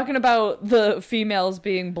 Talking about the females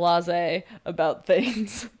being blasé about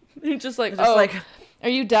things. You're just like, are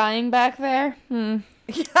you dying back there?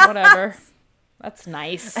 Yes. Whatever. That's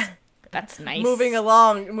nice. That's nice. Moving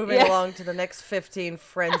along to the next 15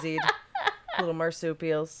 frenzied little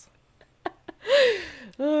marsupials.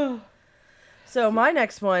 So my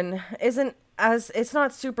next one it's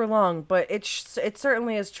not super long, but it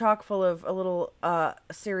certainly is chock full of a little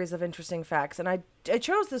series of interesting facts. And I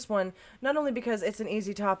chose this one not only because it's an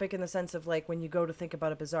easy topic in the sense of like when you go to think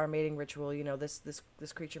about a bizarre mating ritual, you know, this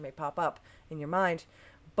creature may pop up in your mind,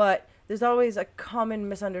 but there's always a common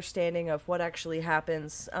misunderstanding of what actually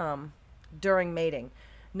happens during mating.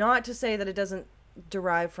 Not to say that it doesn't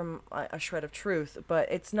derive from a shred of truth, but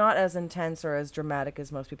it's not as intense or as dramatic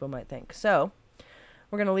as most people might think. So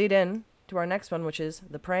we're going to lead in to our next one, which is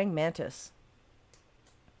the praying mantis.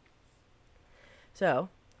 So,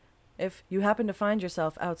 if you happen to find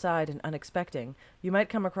yourself outside and unexpecting, you might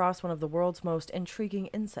come across one of the world's most intriguing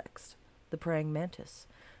insects, the praying mantis.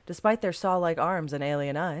 Despite their saw-like arms and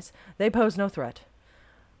alien eyes, they pose no threat.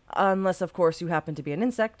 Unless, of course, you happen to be an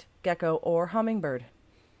insect, gecko, or hummingbird.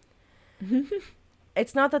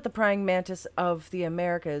 It's not that the praying mantis of the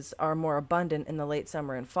Americas are more abundant in the late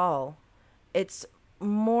summer and fall. It's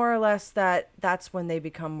more or less that's when they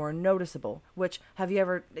become more noticeable. Which,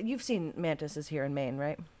 you've seen mantises here in Maine,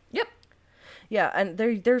 right? Yep. Yeah, and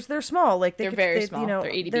they're small. Like they're very small. You know, they're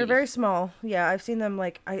itty-bitty. They're very small. Yeah, I've seen them.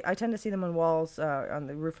 Like I tend to see them on walls on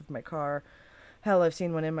the roof of my car. Hell, I've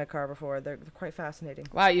seen one in my car before. They're quite fascinating.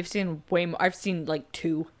 Wow, you've seen way more. I've seen like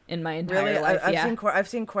 2 in my entire life. I've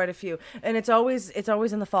seen quite a few, and it's always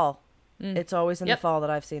in the fall. It's always in the fall that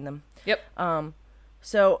I've seen them. Yep.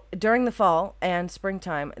 So during the fall and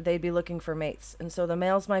springtime, they'd be looking for mates, and so the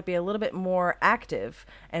males might be a little bit more active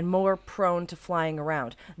and more prone to flying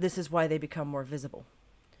around. This is why they become more visible.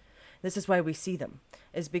 This is why we see them,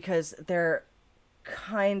 is because they're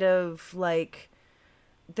kind of like.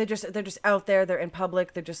 They're just out there. They're in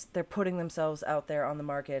public. They're putting themselves out there on the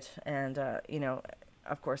market, and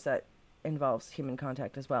of course that involves human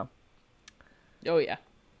contact as well. Oh yeah.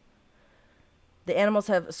 The animals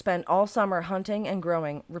have spent all summer hunting and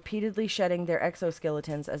growing, repeatedly shedding their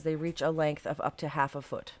exoskeletons as they reach a length of up to half a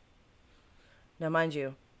foot. Now, mind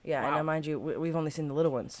you, we've only seen the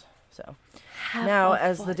little ones. So half a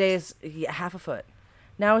foot.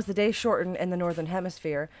 Now, as the days shorten in the northern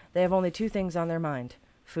hemisphere, they have only 2 things on their mind: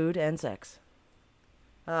 food and sex.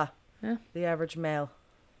 The average male.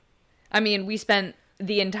 I mean, we spent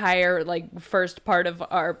the entire first part of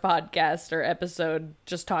our podcast or episode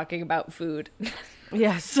just talking about food.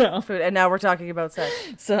 Yes, food, and now we're talking about sex.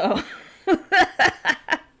 So,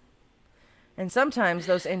 and sometimes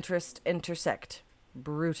those interests intersect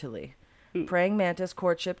brutally. Praying mantis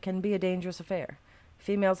courtship can be a dangerous affair.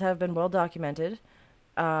 Females have been well documented,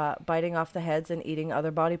 biting off the heads and eating other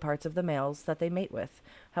body parts of the males that they mate with.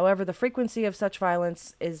 However, the frequency of such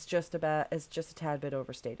violence is just a tad bit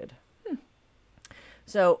overstated.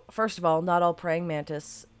 So, first of all, not all praying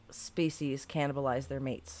mantis species cannibalize their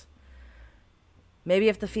mates. Maybe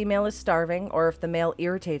if the female is starving or if the male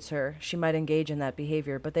irritates her, she might engage in that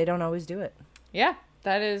behavior, but they don't always do it. Yeah,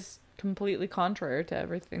 that is completely contrary to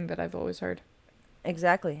everything that I've always heard.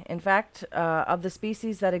 Exactly. In fact, of the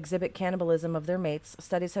species that exhibit cannibalism of their mates,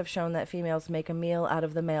 studies have shown that females make a meal out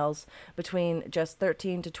of the males between just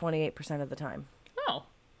 13 to 28% of the time. Oh.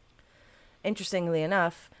 Interestingly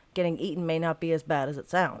enough, getting eaten may not be as bad as it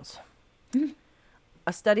sounds.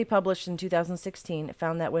 A study published in 2016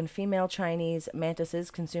 found that when female Chinese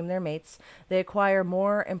mantises consume their mates, they acquire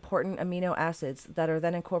more important amino acids that are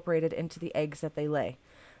then incorporated into the eggs that they lay.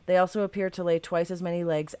 They also appear to lay twice as many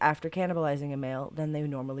eggs after cannibalizing a male than they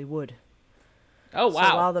normally would. Oh, wow.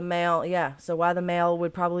 So while the male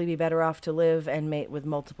would probably be better off to live and mate with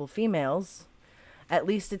multiple females, at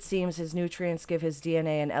least it seems his nutrients give his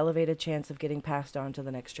DNA an elevated chance of getting passed on to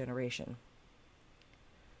the next generation.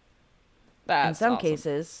 In some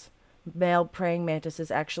cases, male praying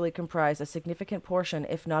mantises actually comprise a significant portion,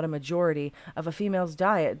 if not a majority, of a female's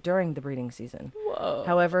diet during the breeding season. Whoa.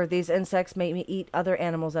 However, these insects may eat other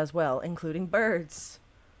animals as well, including birds.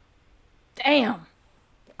 Damn.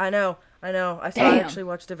 I know. I actually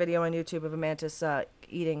watched a video on YouTube of a mantis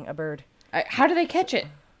eating a bird. How do they catch it?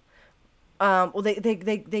 Well,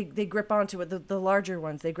 they grip onto it. The larger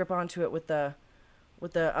ones, they grip onto it with their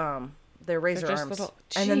razor arms,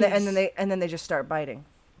 and then they just start biting.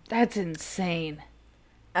 That's insane.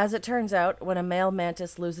 As it turns out, when a male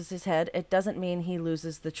mantis loses his head, it doesn't mean he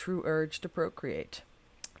loses the true urge to procreate.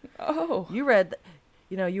 Oh, you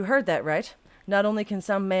heard that right? Not only can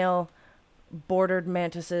some male bordered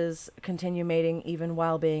mantises continue mating even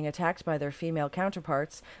while being attacked by their female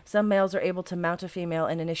counterparts, some males are able to mount a female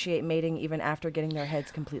and initiate mating even after getting their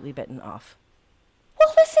heads completely bitten off.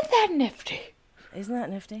 Well, isn't that nifty? Isn't that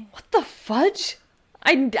nifty? What the fudge?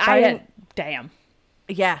 Damn.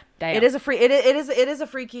 Yeah, Damn. It is a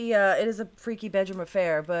freaky bedroom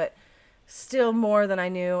affair, but still more than I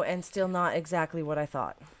knew, and still not exactly what I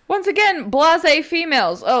thought. Once again, blasé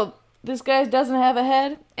females. Oh, this guy doesn't have a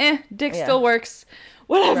head. Dick still works.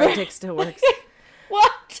 Whatever. Right, dick still works.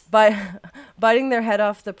 What? Biting the head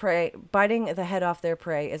off their prey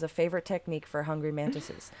is a favorite technique for hungry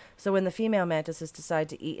mantises. So when the female mantises decide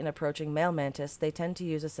to eat an approaching male mantis, they tend to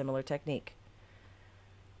use a similar technique.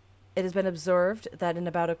 It has been observed that in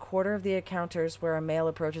about a quarter of the encounters where a male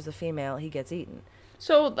approaches a female, he gets eaten.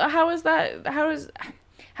 So how is that? How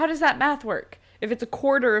does that math work? If it's a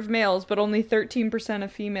quarter of males, but only 13%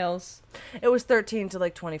 of females. It was 13 to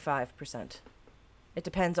like 25%. It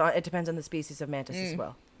depends on the species of mantis as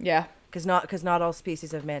well. Yeah. Because not all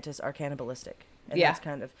species of mantis are cannibalistic. And that's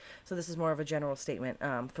kind of, so this is more of a general statement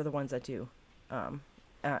for the ones that do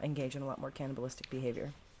engage in a lot more cannibalistic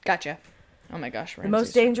behavior. Gotcha. Oh my gosh. The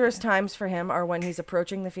most dangerous times for him are when he's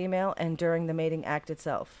approaching the female and during the mating act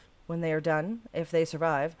itself. When they are done, if they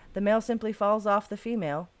survive, the male simply falls off the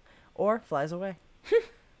female or flies away.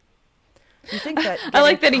 You think that I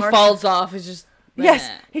like that he falls off. It's just yes,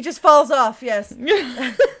 he just falls off. Yes.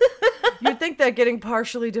 You'd think that getting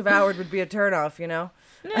partially devoured would be a turnoff, you know?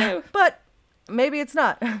 No. But maybe it's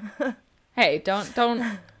not. Hey,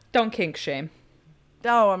 don't kink shame.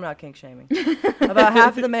 No, I'm not kink shaming. About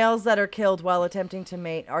half of the males that are killed while attempting to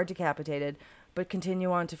mate are decapitated, but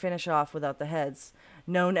continue on to finish off without the heads,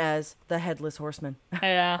 known as the headless horseman.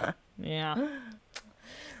 Yeah. Yeah.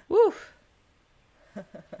 Woo.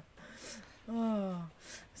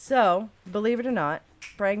 So, believe it or not,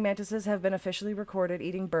 praying mantises have been officially recorded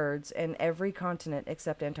eating birds in every continent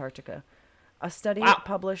except Antarctica. A study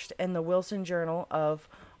published in the Wilson Journal of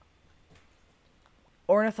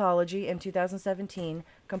Ornithology in 2017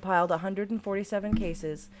 compiled 147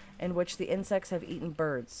 cases in which the insects have eaten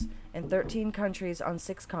birds in 13 countries on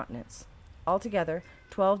 6 continents. Altogether,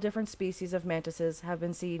 12 different species of mantises have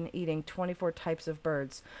been seen eating 24 types of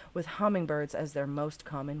birds, with hummingbirds as their most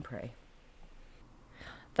common prey.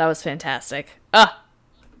 That was fantastic.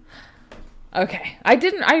 Okay.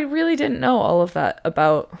 I really didn't know all of that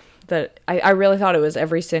about that. I really thought it was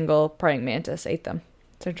every single praying mantis ate them.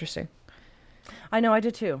 It's interesting. I know, I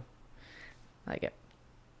did too. I like it.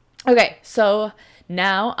 Okay, so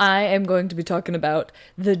now I am going to be talking about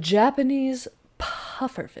the Japanese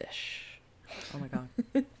pufferfish. Oh my god.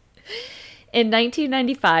 In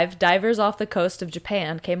 1995, divers off the coast of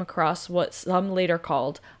Japan came across what some later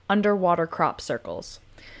called underwater crop circles.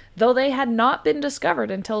 Though they had not been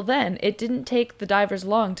discovered until then, it didn't take the divers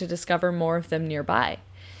long to discover more of them nearby.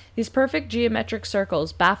 These perfect geometric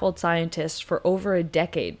circles baffled scientists for over a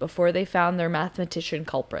decade before they found their mathematician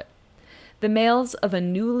culprit. The males of a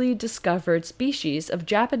newly discovered species of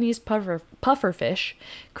Japanese pufferfish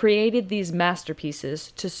created these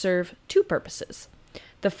masterpieces to serve 2 purposes.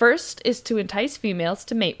 The first is to entice females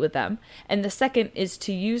to mate with them, and the second is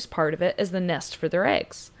to use part of it as the nest for their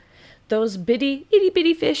eggs. Those itty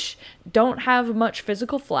bitty fish don't have much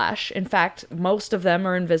physical flash. In fact, most of them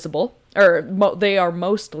are invisible, or they are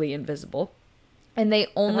mostly invisible, and they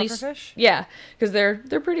only pufferfish? Because they're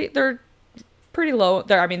pretty low.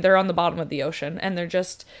 They're on the bottom of the ocean, and they're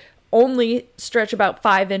just only stretch about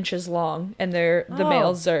 5 inches long, and the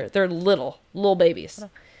males they're little babies. I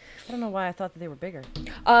don't know why I thought that they were bigger.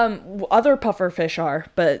 Other pufferfish are,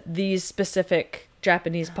 but these specific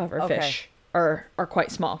Japanese pufferfish are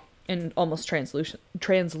quite small and almost translucent.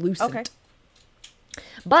 Okay.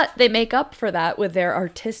 But they make up for that with their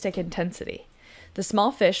artistic intensity. The small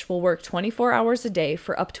fish will work 24 hours a day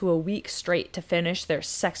for up to a week straight to finish their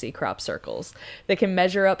sexy crop circles. They can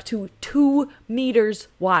measure up to 2 meters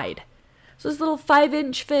wide. So this little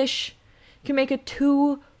 5-inch fish can make a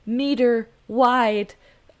 2-meter wide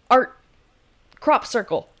art crop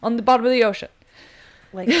circle on the bottom of the ocean.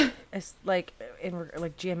 Like it's like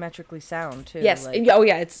geometrically sound too. Yes.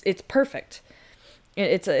 It's perfect.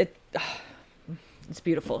 It's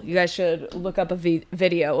beautiful. You guys should look up a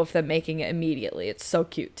video of them making it immediately. It's so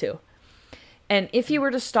cute too. And if you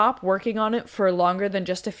were to stop working on it for longer than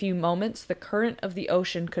just a few moments, the current of the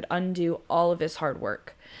ocean could undo all of his hard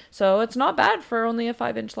work. So it's not bad for only a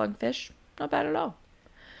 5-inch long fish. Not bad at all.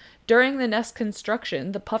 During the nest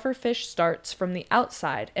construction, the pufferfish starts from the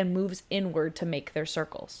outside and moves inward to make their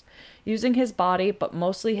circles. Using his body, but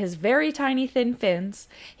mostly his very tiny thin fins,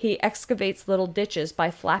 he excavates little ditches by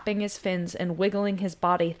flapping his fins and wiggling his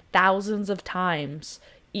body thousands of times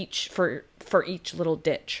each for each little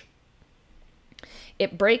ditch.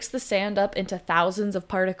 It breaks the sand up into thousands of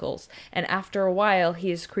particles, and after a while he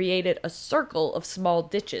has created a circle of small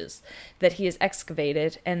ditches that he has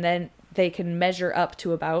excavated, and then they can measure up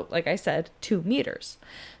to about, like I said, 2 meters.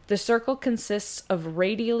 The circle consists of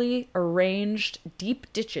radially arranged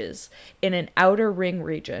deep ditches in an outer ring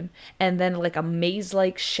region, and then like a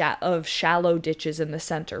maze-like of shallow ditches in the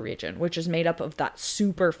center region, which is made up of that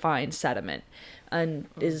super fine sediment, and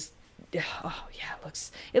is, oh yeah,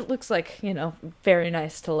 it looks like, very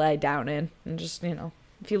nice to lie down in, and just,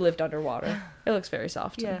 if you lived underwater, it looks very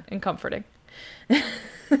soft and comforting.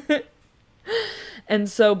 And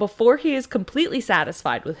so before he is completely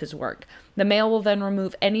satisfied with his work, the male will then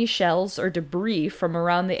remove any shells or debris from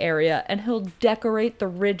around the area, and he'll decorate the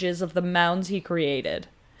ridges of the mounds he created.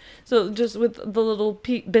 So just with the little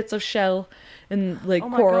bits of shell and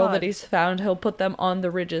coral that he's found, he'll put them on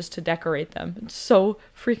the ridges to decorate them. It's so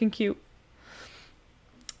freaking cute.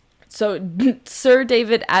 So Sir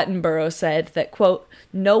David Attenborough said that, quote,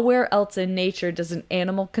 "Nowhere else in nature does an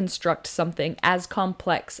animal construct something as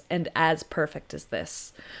complex and as perfect as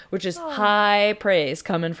this," which is high praise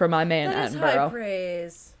coming from my man that Attenborough. That is high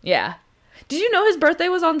praise. Yeah. Did you know his birthday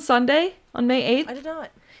was on Sunday, on May 8th? I did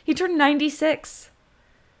not. He turned 96.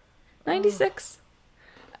 96.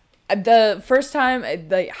 The first time,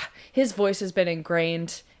 his voice has been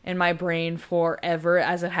ingrained in my brain forever,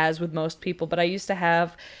 as it has with most people, but I used to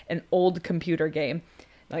have an old computer game,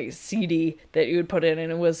 like a CD that you would put in,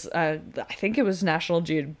 and it was, I think it was National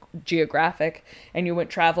Geographic, and you went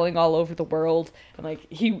traveling all over the world, and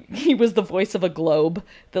he was the voice of a globe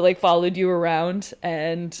that followed you around,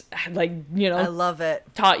 and I love it,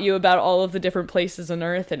 taught you about all of the different places on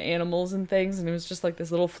Earth and animals and things, and it was just this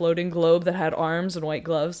little floating globe that had arms and white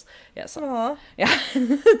gloves. Yeah, so, yeah,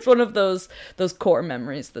 it's one of those core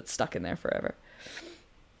memories that's stuck in there forever.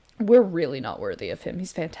 We're really not worthy of him.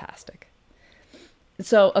 He's fantastic.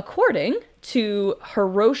 So, according to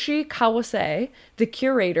Hiroshi Kawase, the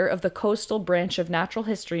curator of the Coastal Branch of Natural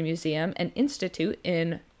History Museum and Institute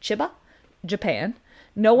in Chiba, Japan,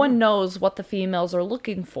 no one knows what the females are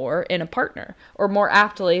looking for in a partner, or more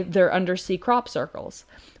aptly, their undersea crop circles.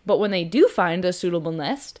 But when they do find a suitable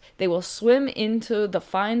nest, they will swim into the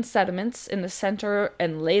fine sediments in the center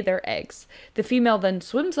and lay their eggs. The female then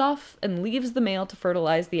swims off and leaves the male to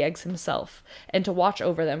fertilize the eggs himself, and to watch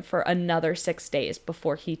over them for another 6 days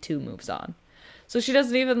before he too moves on. So she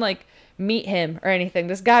doesn't even meet him or anything.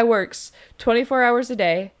 This guy works 24 hours a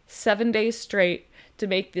day, 7 days straight, to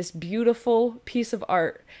make this beautiful piece of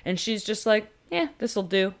art, and she's just this'll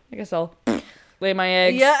do. I guess I'll lay my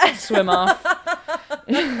eggs, swim off.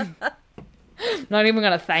 Not even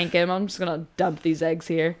gonna thank him. I'm just gonna dump these eggs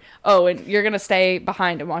here. Oh, and you're gonna stay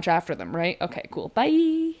behind and watch after them, right? Okay, cool.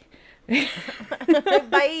 Bye.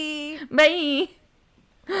 Bye. Bye.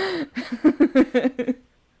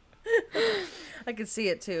 I could see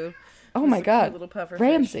it too. Oh my God,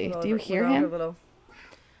 Ramsey, do you hear him?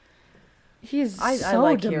 He's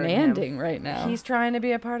so demanding right now. He's trying to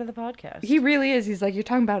be a part of the podcast. He really is. He's like, you're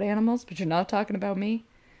talking about animals, but you're not talking about me.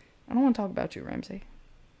 I don't want to talk about you, Ramsey.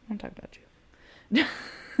 I want to talk about you.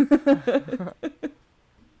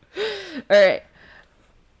 All right.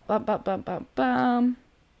 Bum, bum, bum, bum, bum.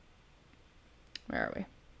 Where are we?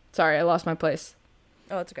 Sorry, I lost my place.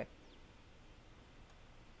 Oh, it's okay.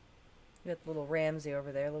 You got the little Ramsey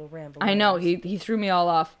over there, little ramble. I know, he threw me all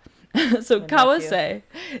off. So Kawase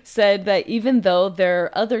said that even though there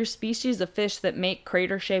are other species of fish that make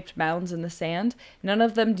crater-shaped mounds in the sand, none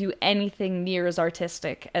of them do anything near as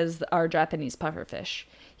artistic as our Japanese pufferfish.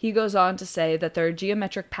 He goes on to say that their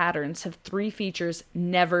geometric patterns have 3 features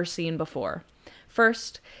never seen before.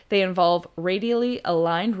 First, they involve radially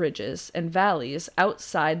aligned ridges and valleys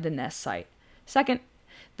outside the nest site. Second,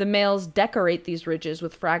 the males decorate these ridges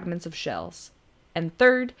with fragments of shells. And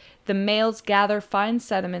third, the males gather fine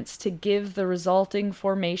sediments to give the resulting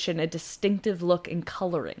formation a distinctive look and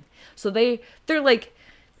coloring. So they're like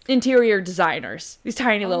interior designers, these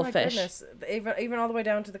tiny little fish. Goodness. Even all the way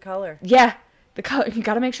down to the color. Yeah, the color. You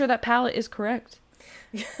got to make sure that palette is correct.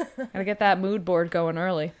 Gotta get that mood board going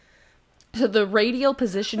early. So the radial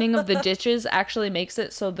positioning of the ditches actually makes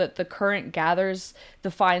it so that the current gathers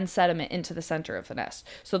the fine sediment into the center of the nest.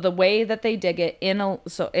 So the way that they dig it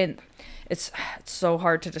it's so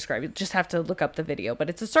hard to describe. You just have to look up the video, but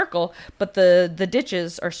it's a circle, but the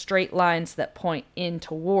ditches are straight lines that point in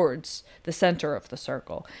towards the center of the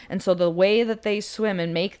circle. And so the way that they swim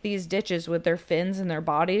and make these ditches with their fins and their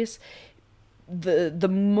bodies, the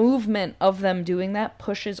movement of them doing that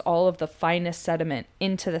pushes all of the finest sediment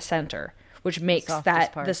into the center, which makes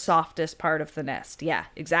the softest part of the nest. Yeah,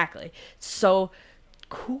 exactly. So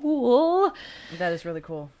cool. That is really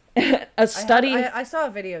cool. A study... I saw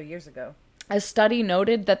a video years ago. A study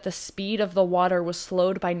noted that the speed of the water was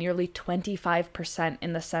slowed by nearly 25%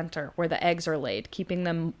 in the center where the eggs are laid, keeping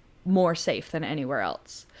them more safe than anywhere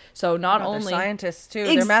else. So not only... They're scientists, too.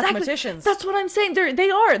 Exactly. They're mathematicians. That's what I'm saying.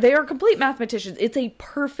 They are complete mathematicians. It's a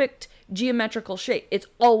perfect geometrical shape. It's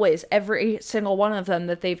always, every single one of them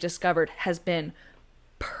that they've discovered has been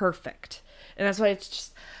perfect. And that's why it's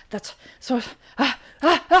just... That's... So...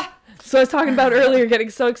 So I was talking about earlier, getting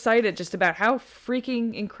so excited just about how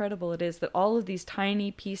freaking incredible it is that all of these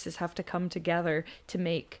tiny pieces have to come together to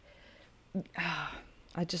make...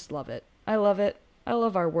 I just love it. I love it. I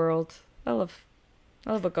love our world. I love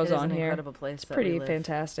what goes on here. It is an incredible place. It's pretty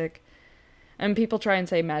fantastic. And people try and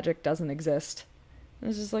say magic doesn't exist.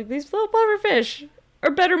 It's just like, these little pufferfish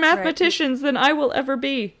are better mathematicians than I will ever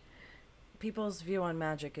be. People's view on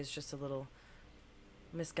magic is just a little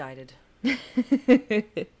misguided.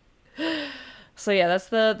 So yeah, that's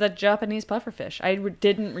the Japanese pufferfish. I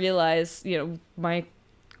didn't realize, my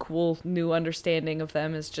cool new understanding of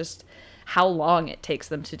them is just how long it takes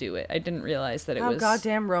them to do it. I didn't realize that it was... How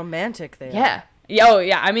goddamn romantic they are. Yeah. Oh,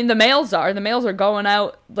 yeah. I mean, the males are going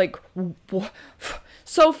out, like,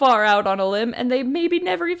 so far out on a limb, and they maybe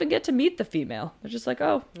never even get to meet the female. They're just like,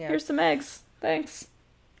 oh, here's some eggs. Thanks.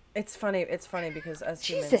 It's funny because as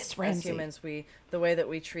Jesus, humans, the way that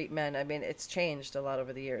we treat men, I mean, it's changed a lot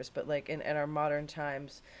over the years, but like in our modern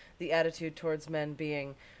times, the attitude towards men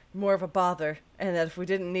being more of a bother, and that if we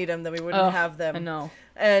didn't need them, then we wouldn't have them. I know.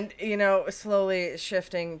 And, slowly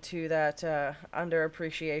shifting to that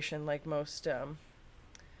underappreciation, like most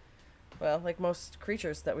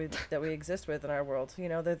creatures that we exist with in our world.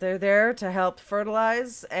 They're there to help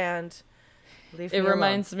fertilize and leave me alone.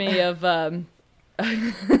 Reminds me of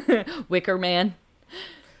Wicker Man.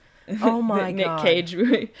 Oh my Nick God. Cage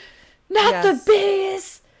movie. Not the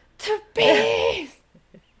bees! The bees!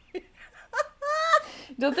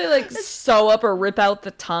 Don't they like sew up or rip out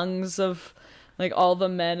the tongues of like all the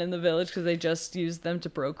men in the village because they just used them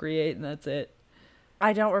to procreate and that's it?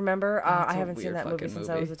 I don't remember. I haven't seen that movie since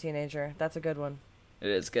I was a teenager. That's a good one. It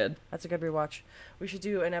is good. That's a good rewatch. We should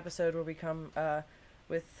do an episode where we come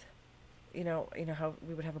with, how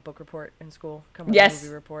we would have a book report in school. Come with a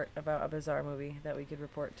movie report about a bizarre movie that we could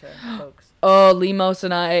report to folks. Oh, Limos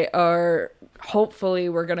and I are, hopefully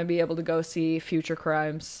we're going to be able to go see Future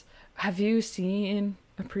Crimes. Have you seen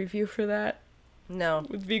a preview for that? No.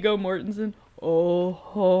 With Viggo Mortensen?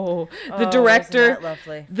 The director, isn't that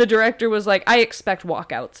lovely? The director was like, I expect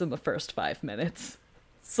walkouts in the first 5 minutes.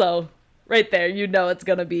 So, right there, it's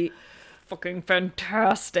gonna be fucking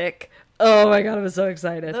fantastic. Oh my God, I'm so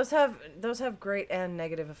excited. Those have great and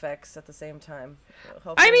negative effects at the same time.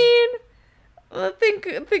 Hopefully. I mean,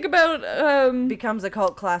 think about becomes a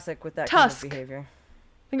cult classic with that Tusk. kind of behavior.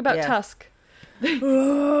 Think about Tusk.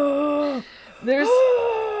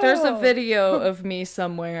 There's a video of me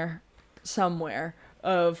somewhere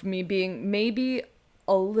of me being maybe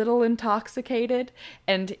a little intoxicated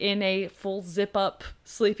and in a full zip up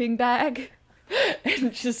sleeping bag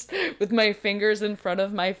and just with my fingers in front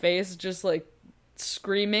of my face just like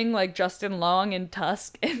screaming like Justin Long in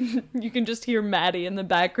Tusk, and you can just hear Maddie in the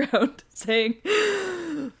background saying,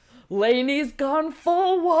 Laney's gone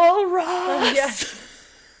full walrus. Yes.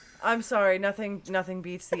 I'm sorry, nothing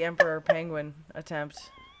beats the Emperor Penguin attempt.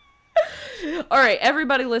 All right,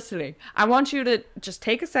 everybody listening, I want you to just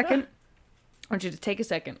take a second. I want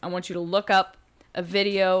you to look up a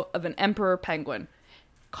video of an emperor penguin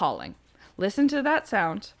calling. Listen to that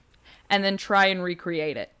sound, and then try and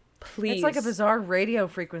recreate it. Please. It's like a bizarre radio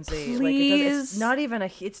frequency. Please.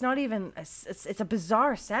 It's a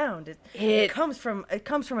bizarre sound. It comes from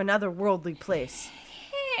another worldly place.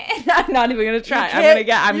 I'm not even gonna try.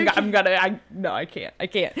 No, I can't.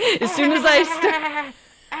 As soon as I start.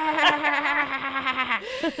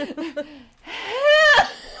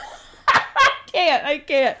 I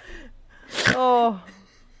can't. Oh.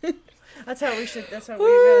 That's how we're gonna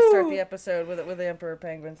start the episode with the Emperor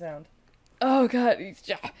Penguin sound. Oh God.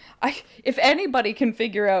 If anybody can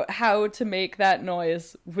figure out how to make that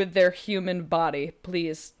noise with their human body,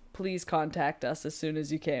 please contact us as soon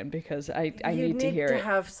as you can, because I need to hear it. You need to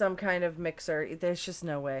have some kind of mixer. There's just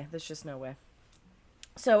no way.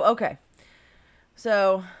 So, okay.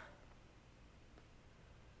 So,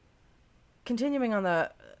 continuing on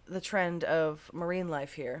the trend of marine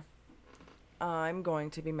life here, I'm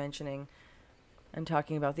going to be mentioning and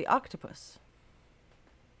talking about the octopus.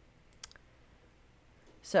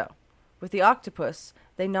 So, with the octopus,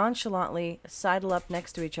 they nonchalantly sidle up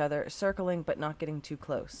next to each other, circling but not getting too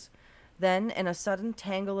close. Then, in a sudden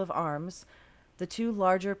tangle of arms, the two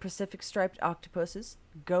larger Pacific-striped octopuses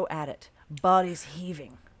go at it, bodies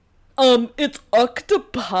heaving. It's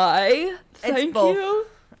octopi. Thank both. you.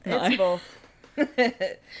 It's both.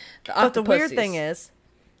 But the weird thing is,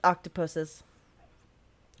 octopuses.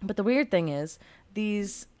 But the weird thing is,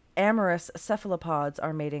 these amorous cephalopods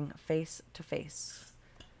are mating face to face.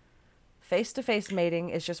 Face to face mating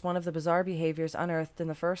is just one of the bizarre behaviors unearthed in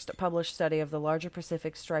the first published study of the larger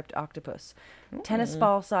Pacific striped octopus, tennis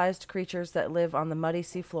ball sized creatures that live on the muddy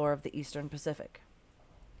seafloor of the eastern Pacific.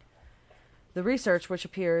 The research, which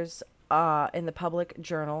appears in the public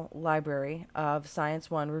journal Library of Science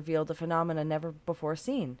 1, revealed a phenomena never before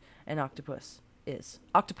seen in octopi. Let's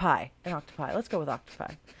go with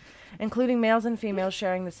octopi. Including males and females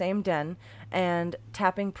sharing the same den and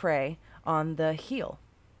tapping prey on the heel.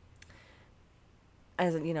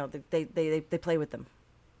 As in, they play with them.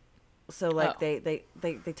 So like they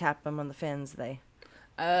tap them on the fins. They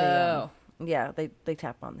tap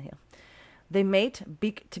on the heel. They mate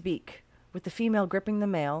beak to beak, with the female gripping the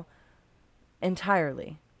male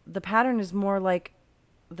entirely. The pattern is more like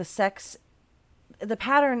the sex in the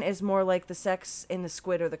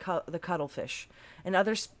squid or the cuttlefish. In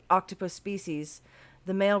other octopus species,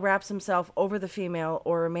 the male wraps himself over the female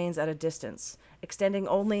or remains at a distance, extending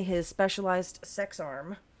only his specialized sex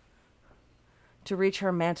arm to reach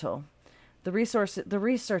her mantle. The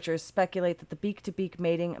researchers speculate that the beak-to-beak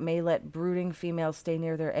mating may let brooding females stay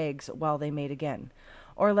near their eggs while they mate again,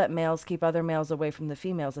 or let males keep other males away from the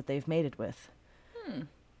females that they've mated with.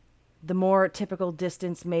 The more typical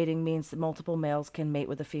distance mating means that multiple males can mate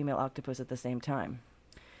with a female octopus at the same time.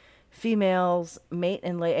 Females mate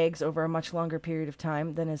and lay eggs over a much longer period of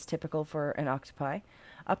time than is typical for an octopi,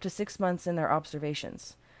 up to 6 months in their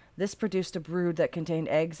observations. This produced a brood that contained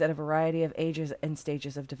eggs at a variety of ages and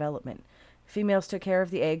stages of development. Females took care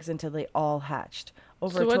of the eggs until they all hatched,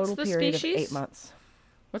 over a total period of 8 months.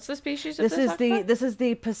 What's the species of this octopus? This is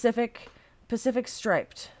the Pacific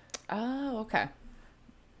striped. Oh, okay.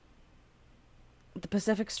 The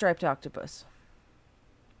Pacific striped octopus.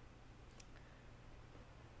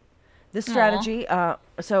 This strategy,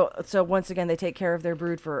 so once again, they take care of their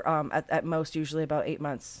brood for at most usually about 8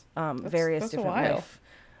 months. Various different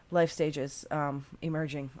life stages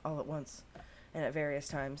emerging all at once and at various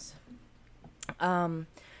times.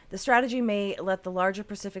 The strategy may let the larger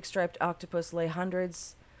Pacific striped octopus lay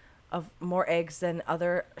hundreds of more eggs than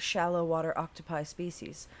other shallow water octopi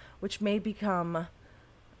species, which may become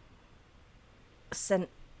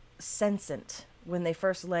sentient when they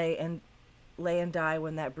first lay and die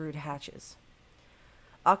when that brood hatches.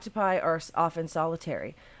 Octopi are often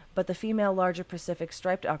solitary, but the female larger Pacific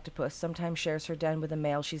striped octopus sometimes shares her den with a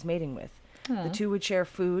male she's mating with. The two would share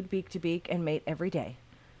food, beak to beak, and mate every day.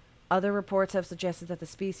 Other reports have suggested that the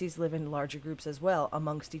species live in larger groups as well,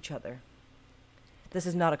 amongst each other. This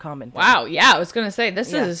is not a common thing. Wow, yeah, I was going to say,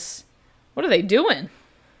 this is... What are they doing?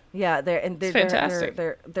 Yeah, they're fantastic.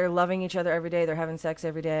 They're loving each other every day. They're having sex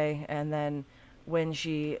every day, and then when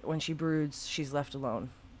she broods, she's left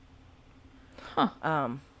alone.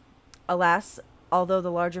 Alas, although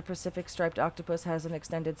the larger Pacific striped octopus has an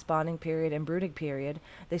extended spawning period and brooding period,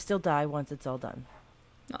 they still die once it's all done.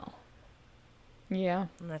 Oh. Yeah.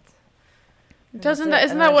 Isn't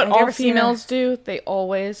that what all females do? They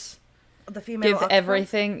always give octopus?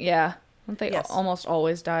 everything. Yeah. Don't they Yes.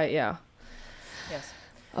 always die? Yeah. Yes.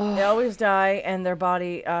 They always die, and their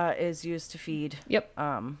body is used to feed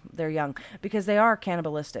their young, because they are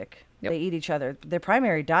cannibalistic. Yep. They eat each other. Their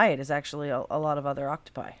primary diet is actually a lot of other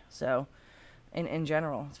octopi. So, in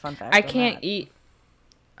general, it's a fun fact. I can't eat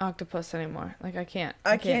octopus anymore. Like, I can't.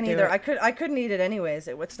 I can't either. I couldn't eat it anyways.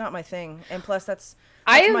 It's not my thing. And plus, that's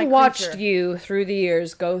I have my watched creature. you through the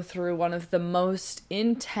years go through one of the most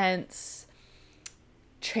intense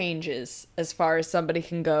changes as far as somebody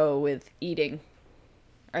can go with eating,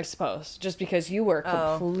 I suppose, just because you were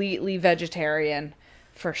completely vegetarian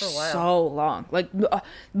for so long. Like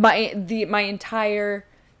my entire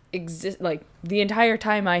the entire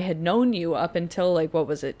time I had known you up until, like, what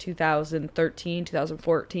was it, 2013,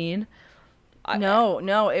 2014?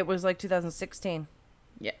 No, it was like 2016.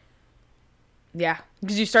 Yeah,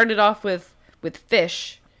 because you started off with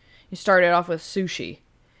fish. You started off with sushi.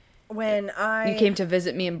 When you came to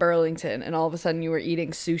visit me in Burlington, and all of a sudden you were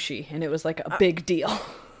eating sushi, and it was like a big deal.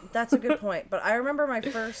 That's a good point. But I remember my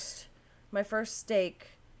first steak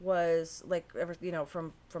was like,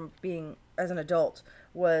 from being as an adult,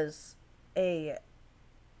 was it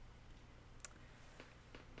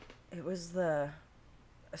was the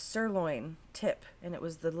sirloin tip, and it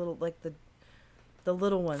was the little, like, the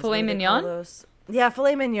little ones. Filet mignon? Yeah,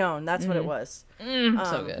 filet mignon. That's what it was.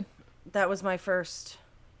 So good. That was my first.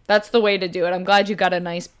 That's the way to do it. I'm glad you got a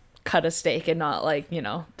nice cut of steak and not, like,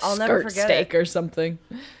 I'll never forget steak it. or something.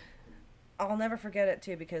 I'll never forget it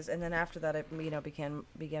too, because and then after that, it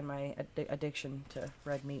began my addiction to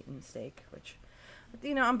red meat and steak, which,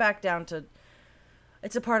 I'm back down to.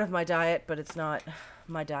 It's a part of my diet, but it's not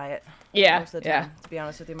my diet. Yeah, most of the time, to be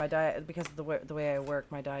honest with you, my diet, because of the way I work,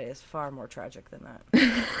 my diet is far more tragic than that.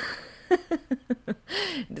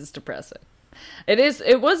 It is depressing.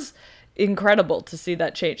 It was incredible to see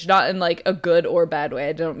that change, not in like a good or bad way.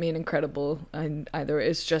 I don't mean incredible either.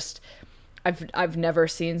 It's just I've never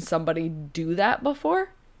seen somebody do that before.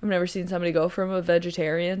 I've never seen somebody go from a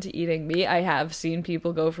vegetarian to eating meat. I have seen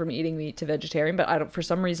people go from eating meat to vegetarian, but I don't. For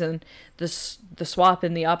some reason, the swap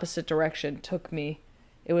in the opposite direction took me.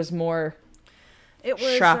 It was more. It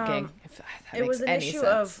was shocking. If that makes any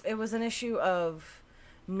sense. It was an issue of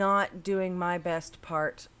not doing my best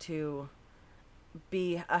part to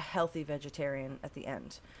be a healthy vegetarian at the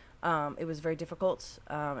end. It was very difficult,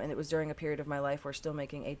 and it was during a period of my life where still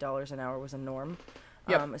making $8 an hour was a norm.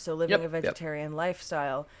 So living a vegetarian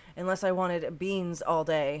lifestyle, unless I wanted beans all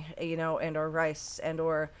day, and or rice and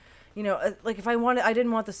or, like if I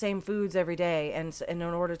didn't want the same foods every day, and in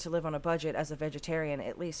order to live on a budget as a vegetarian,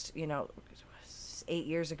 at least 8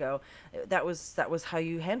 years ago, that was how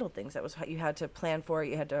you handled things. That was how you had to plan for it.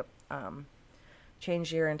 You had to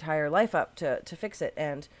change your entire life up to fix it,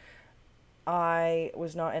 and I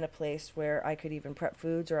was not in a place where I could even prep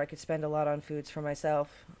foods or I could spend a lot on foods for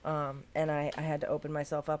myself. And I had to open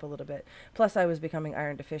myself up a little bit. Plus, I was becoming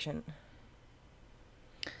iron deficient.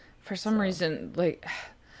 For some reason, like,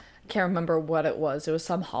 I can't remember what it was. It was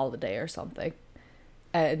some holiday or something.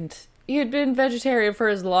 And you had been vegetarian for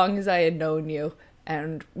as long as I had known you.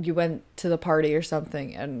 And you went to the party or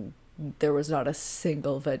something, and there was not a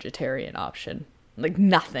single vegetarian option. Like,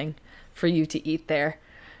 nothing for you to eat there.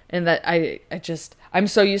 And that I'm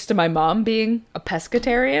so used to my mom being a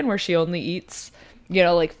pescatarian where she only eats,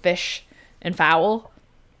 like fish and fowl.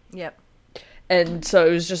 Yep. And so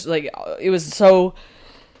it was just like, it was so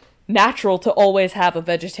natural to always have a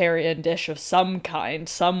vegetarian dish of some kind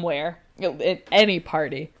somewhere at any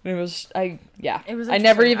party. It was, I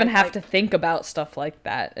never even have to think about stuff like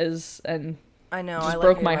that and I know. It just I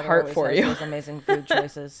broke my heart for you. Those amazing food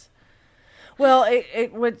choices. Well,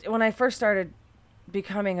 it would, when I first started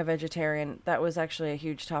becoming a vegetarian, that was actually a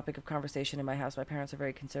huge topic of conversation in my house. My parents are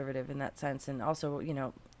very conservative in that sense, and also,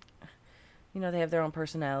 they have their own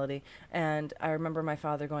personality. And I remember my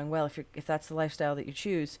father going, "Well, if that's the lifestyle that you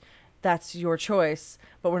choose, that's your choice,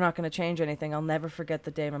 but we're not going to change anything." I'll never forget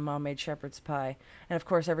the day my mom made shepherd's pie, and of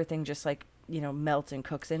course everything just like melts and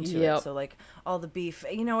cooks into it. So like all the beef,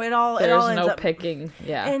 it all ends no up picking.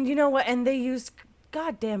 Yeah. And you know what? And they used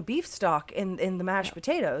goddamn beef stock in the mashed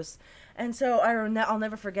potatoes. And so I'll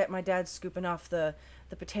never forget my dad scooping off the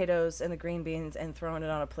potatoes and the green beans and throwing it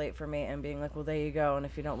on a plate for me and being like, "Well, there you go. And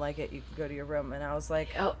if you don't like it, you can go to your room." And I was like,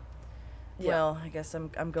 "Oh, well, I guess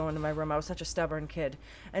I'm going to my room." I was such a stubborn kid.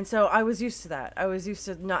 And so I was used to that. I was used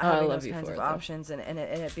to not having those kinds of options and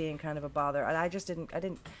it being kind of a bother. And I didn't,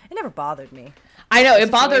 it never bothered me. I know,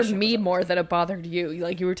 it bothered me more than it bothered you.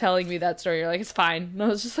 Like, you were telling me that story. You're like, "It's fine." And I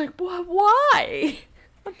was just like, why?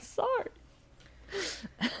 I'm sorry.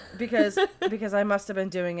 because I must have been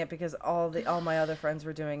doing it because all my other friends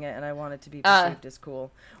were doing it, and I wanted to be perceived as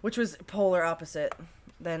cool, which was polar opposite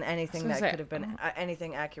than anything that could have been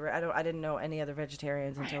anything accurate. I didn't know any other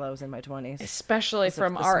vegetarians until I was in my 20s, especially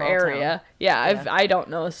from our area. Town. Yeah, I don't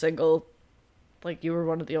know a single. Like, you were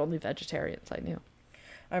one of the only vegetarians I knew.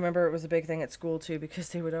 I remember it was a big thing at school too, because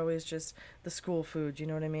they would always just the school food, you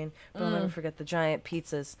know what I mean? But I'll never forget the giant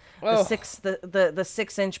pizzas, the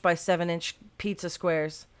 6-inch by 7-inch pizza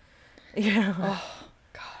squares. Yeah. Oh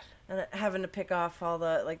God. And having to pick off all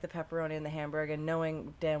the the pepperoni and the hamburger, and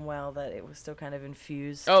knowing damn well that it was still kind of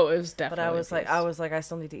infused. Oh, it was definitely. But I was like, I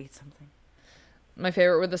still need to eat something. My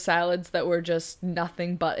favorite were the salads that were just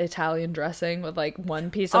nothing but Italian dressing with like one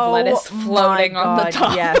piece of lettuce floating on the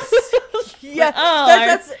top. Yes.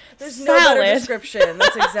 Yeah, there's no better description.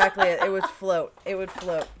 That's exactly it. It would float.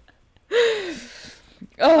 Oh,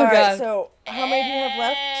 All God. Right, so how many do you have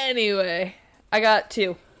left? Anyway, I got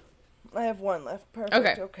 2. I have 1 left.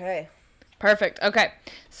 Perfect. Okay. Perfect. Okay.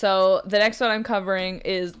 So the next one I'm covering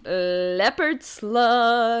is leopard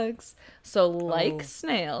slugs. So like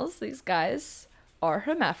snails, these guys are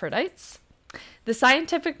hermaphrodites. The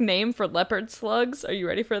scientific name for leopard slugs, are you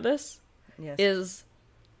ready for this? Yes. Is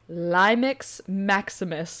Limix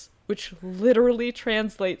maximus, which literally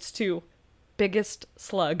translates to biggest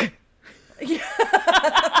slug. I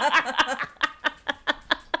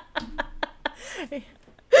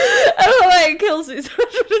don't know why it kills me so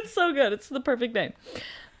much, but it's so good. It's the perfect name.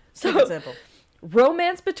 So simple.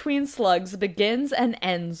 Romance between slugs begins and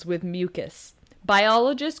ends with mucus.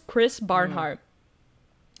 Biologist Chris Barnhart,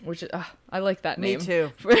 which is, I like that name. Me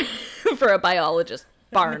too. For a biologist,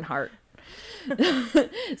 Barnhart.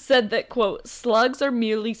 Said that, quote, slugs are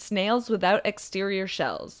merely snails without exterior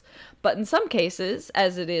shells. But in some cases,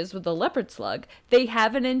 as it is with the leopard slug, they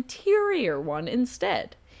have an interior one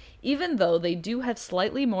instead. Even though they do have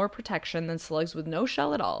slightly more protection than slugs with no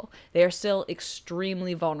shell at all, they are still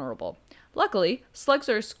extremely vulnerable. Luckily, slugs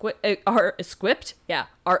are equipped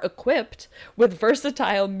with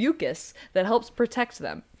versatile mucus that helps protect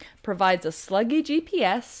them, provides a sluggy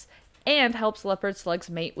GPS, and helps leopard slugs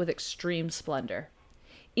mate with extreme splendor.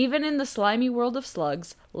 Even in the slimy world of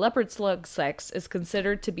slugs, leopard slug sex is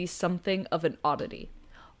considered to be something of an oddity.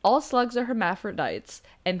 All slugs are hermaphrodites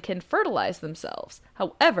and can fertilize themselves.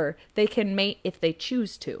 However, they can mate if they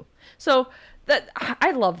choose to. So that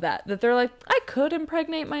I love that they're like, I could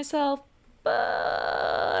impregnate myself,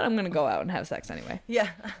 but I'm going to go out and have sex anyway. Yeah.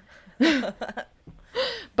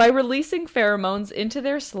 By releasing pheromones into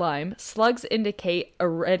their slime, slugs indicate a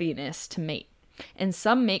readiness to mate, and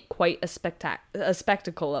some make quite a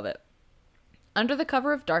spectacle of it. Under the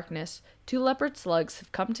cover of darkness, two leopard slugs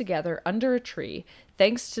have come together under a tree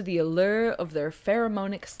thanks to the allure of their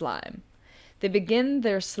pheromonic slime. They begin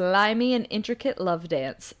their slimy and intricate love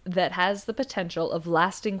dance that has the potential of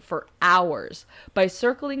lasting for hours by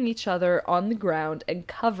circling each other on the ground and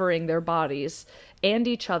covering their bodies and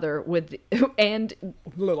each other with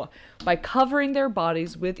by covering their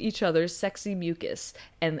bodies with each other's sexy mucus,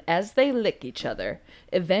 and as they lick each other,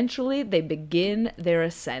 eventually they begin their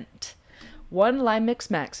ascent. One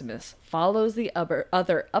Limix Maximus follows the other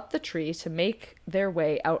up the tree to make their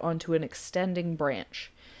way out onto an extending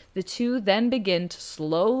branch. The two then begin to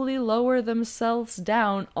slowly lower themselves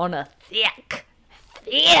down on a thick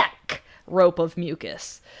rope of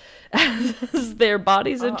mucus as their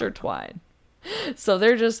bodies intertwine. So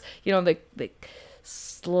they're just, they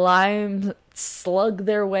slug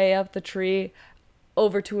their way up the tree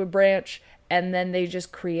over to a branch, and then they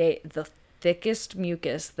just create the thickest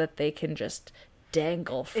mucus that they can just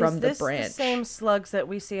dangle from the branch. Is this the same slugs that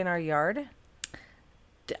we see in our yard?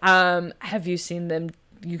 Have you seen them?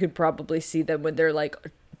 You could probably see them when they're like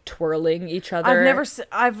twirling each other.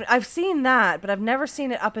 I've seen that, but I've never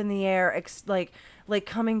seen it up in the air, like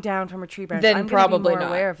coming down from a tree branch. Then I'm probably be more not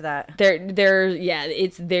aware of that. They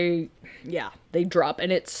drop,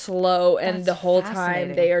 and it's slow, and That's the whole time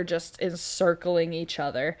fascinating. they are just encircling each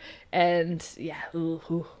other, and yeah,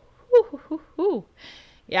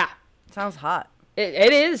 yeah. Sounds hot.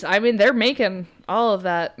 It is. I mean, they're making all of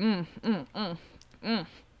that.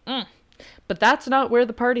 But that's not where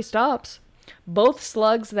the party stops. Both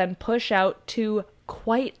slugs then push out two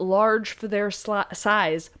quite large for their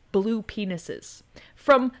size blue penises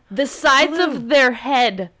from the sides of their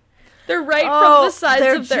head. They're right from the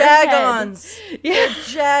sides of their head. Yeah. They're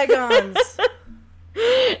jagons.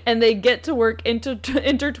 And they get to work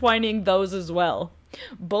intertwining those as well.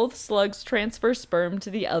 Both slugs transfer sperm to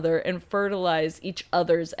the other and fertilize each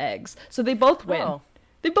other's eggs. So they both win. Oh.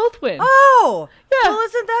 They both win. Oh! Yeah. Well,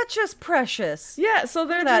 isn't that just precious? Yeah, so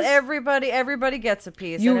they're that just... everybody gets a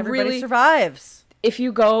piece and everybody survives. If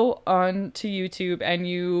you go on to YouTube and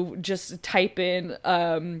you just type in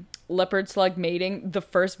leopard slug mating, the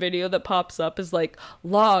first video that pops up is like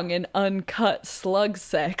long and uncut slug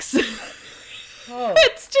sex. Oh.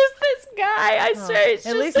 It's just this guy. I swear. It's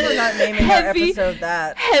at just least we're not naming our episode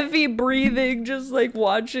that. Heavy breathing, just like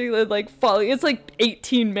watching and like falling. It's like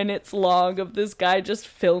 18 minutes long of this guy just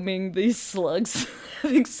filming these slugs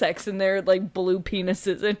having sex in their like blue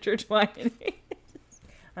penises intertwining.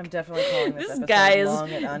 I'm definitely calling this episode guy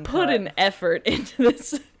long and has uncut. put an effort into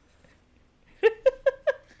this.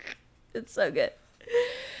 It's so good.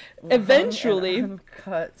 Long Eventually, and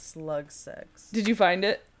uncut slug sex. Did you find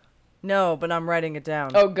it? No, but I'm writing it down.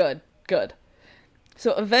 Oh, good.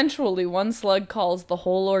 So eventually, one slug calls the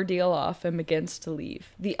whole ordeal off and begins to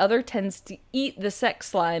leave. The other tends to eat the sex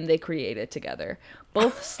slime they created together.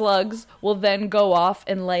 Both slugs will then go off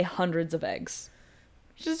and lay hundreds of eggs.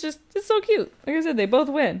 It's so cute. Like I said, they both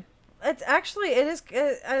win. It's actually, it is,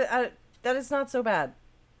 that is not so bad.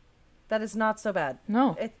 That is not so bad.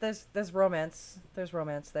 No. There's romance. There's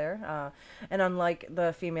romance there. And unlike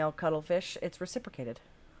the female cuttlefish, it's reciprocated.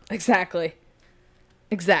 Exactly.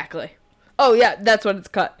 Oh yeah, that's what it's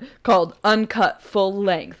called. Uncut,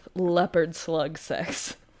 full-length leopard slug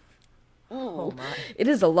sex. Oh my! It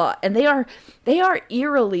is a lot, and they are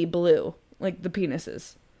eerily blue, like the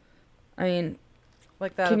penises. I mean,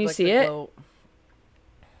 like that. Can you see it?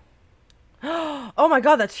 Oh my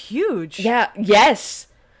god, that's huge! Yeah. Yes.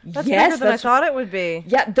 That's bigger than I thought it would be.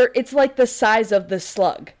 Yeah, it's like the size of the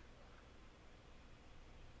slug.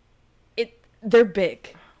 They're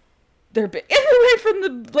big. They're big. Right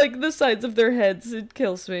from the sides of their heads. It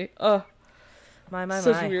kills me. Oh.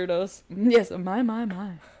 Such weirdos. Yes, my.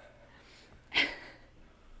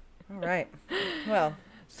 All right. Well.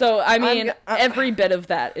 So, I mean, every bit of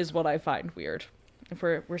that is what I find weird. If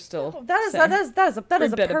we're still that is a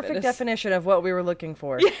perfect definition of what we were looking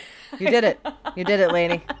for. You did it. You did it,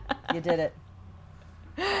 Laney. You did it.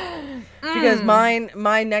 Because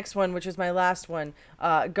my next one, which is my last one,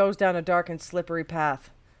 goes down a dark and slippery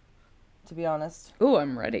path, to be honest. Ooh,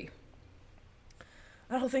 I'm ready.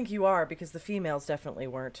 I don't think you are, because the females definitely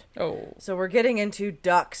weren't. Oh. So we're getting into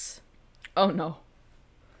ducks. Oh, no.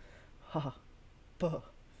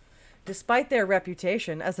 Despite their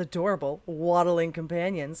reputation as adorable, waddling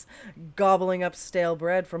companions, gobbling up stale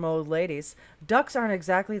bread from old ladies, ducks aren't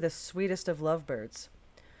exactly the sweetest of lovebirds.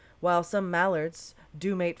 While some mallards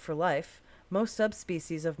do mate for life, most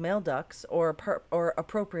subspecies of male ducks, or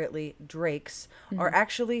appropriately drakes, are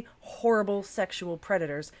actually horrible sexual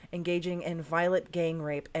predators engaging in violent gang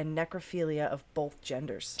rape and necrophilia of both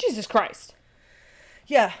genders. Jesus Christ.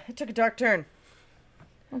 Yeah, it took a dark turn.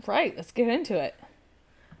 All right, let's get into it.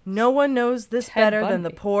 No one knows this Ted better Bundy. than the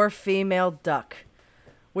poor female duck,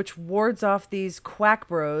 which wards off these quack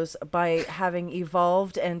bros by having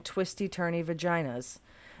evolved and twisty-turny vaginas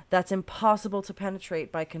that's impossible to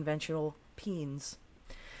penetrate by conventional peens.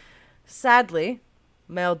 Sadly,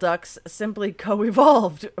 male ducks simply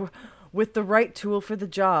co-evolved with the right tool for the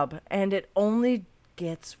job, and it only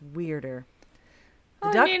gets weirder.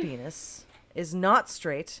 The duck penis is not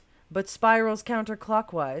straight, but spirals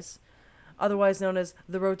counterclockwise, otherwise known as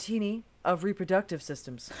the rotini of reproductive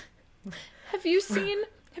systems. Have you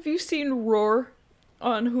seen Roar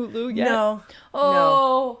on Hulu yet? No. Oh.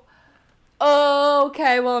 No. Oh,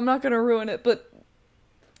 okay. Well, I'm not gonna ruin it, but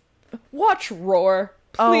watch Roar,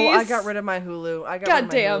 please. Oh, I got rid of my Hulu.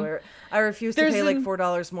 Goddamn. Hulu. I refuse to pay like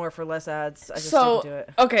 $4 more for less ads. I just didn't do it.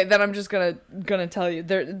 Okay, then I'm just gonna tell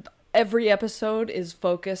you. Every episode is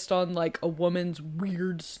focused on like a woman's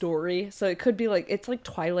weird story. So it could be like, it's like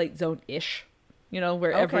Twilight Zone-ish. You know,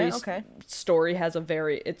 where every story has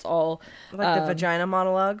it's all like the vagina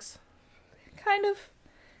monologues. Kind of.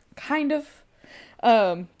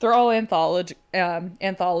 They're all anthology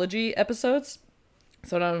episodes,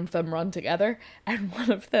 so none of them run together. And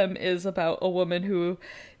one of them is about a woman who,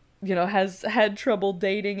 you know, has had trouble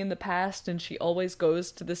dating in the past, and she always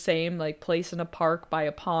goes to the same like place in a park by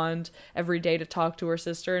a pond every day to talk to her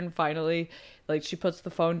sister. And finally, like, she puts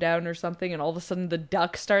the phone down or something, and all of a sudden the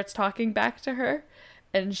duck starts talking back to her,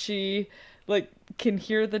 and she like can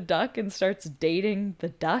hear the duck and starts dating the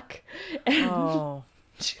duck. And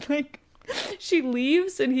she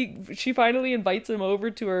leaves, and she finally invites him over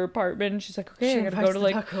to her apartment, and she's like, okay,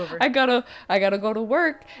 I gotta go to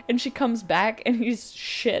work. And she comes back, and he's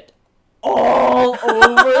shit all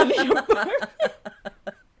over the apartment.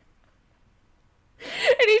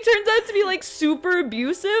 And he turns out to be like super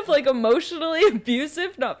abusive, like emotionally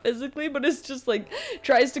abusive, not physically, but it's just like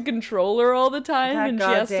tries to control her all the time. That and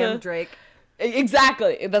goddamn she has to Drake.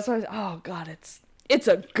 Exactly. That's why oh god, it's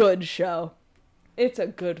a good show. It's a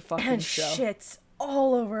good fucking show. And shit's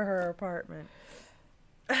all over her apartment.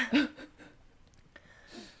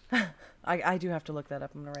 I do have to look that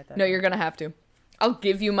up. I'm gonna write that. No, down. you're gonna have to. I'll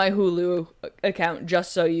give you my Hulu account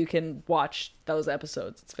just so you can watch those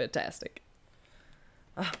episodes. It's fantastic.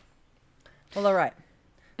 Well, all right.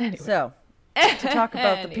 Anyway. So, to talk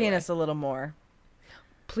about the penis a little more.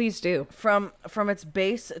 Please do. From its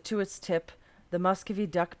base to its tip, the Muscovy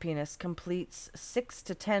duck penis completes 6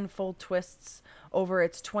 to 10 full twists over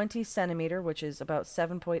its 20 centimeter, which is about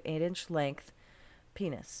 7.8 inch length,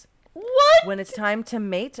 penis. What? When it's time to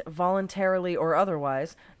mate, voluntarily or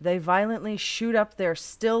otherwise, they violently shoot up their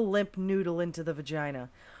still limp noodle into the vagina,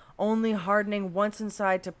 only hardening once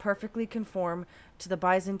inside to perfectly conform to the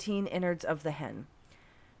Byzantine innards of the hen.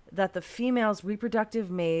 That the female's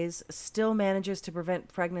reproductive maze still manages to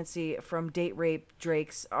prevent pregnancy from date rape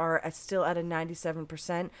drakes are still at a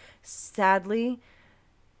 97%. Sadly,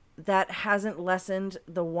 that hasn't lessened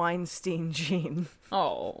the Weinstein gene.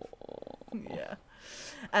 Oh. Yeah.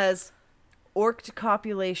 As orched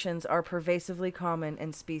copulations are pervasively common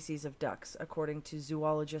in species of ducks, according to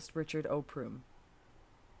zoologist Richard O'Proom.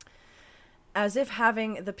 As if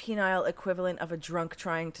having the penile equivalent of a drunk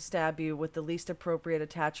trying to stab you with the least appropriate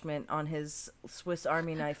attachment on his Swiss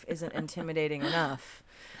Army knife isn't intimidating enough,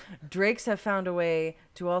 drakes have found a way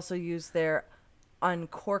to also use their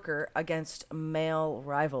uncorker against male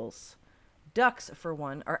rivals. Ducks, for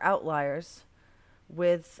one, are outliers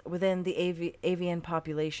within the avian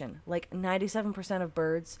population. Like 97% of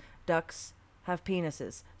birds, ducks have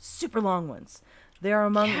penises, super long ones. They are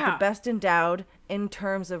among the best endowed in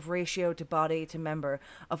terms of ratio to body to member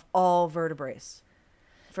of all vertebrates.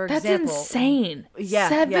 For example, that's insane. Yeah,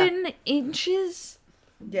 7 inches.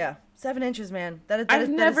 Yeah, 7 inches, man. I've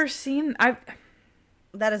never seen.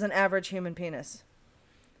 That is an average human penis.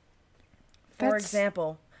 For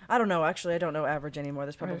example, I don't know. Actually, I don't know average anymore.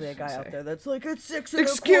 There's probably a guy out there that's like, it's 6 and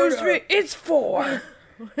Excuse a quarter. me, it's 4.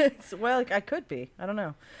 Well, I could be. I don't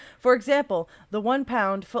know. For example, the 1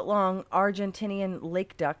 pound, foot-long Argentinian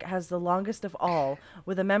lake duck has the longest of all,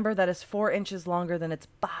 with a member that is 4 inches longer than its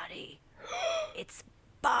body. Its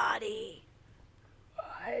body.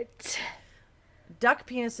 What? Duck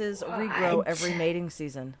penises regrow every mating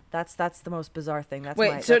season. That's the most bizarre thing.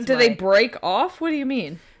 Do they break off? What do you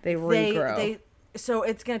mean? They regrow. So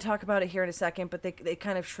it's going to talk about it here in a second, but they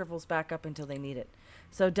kind of shrivels back up until they need it.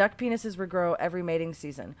 So duck penises regrow every mating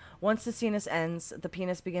season. Once the season ends, the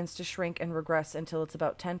penis begins to shrink and regress until it's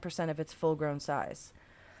about 10% of its full-grown size.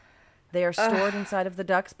 They are stored inside of the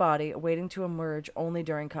duck's body, waiting to emerge only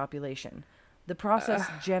during copulation. The process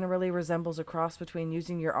generally resembles a cross between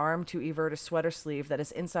using your arm to evert a sweater sleeve that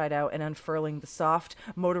is inside out and unfurling the soft,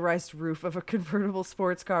 motorized roof of a convertible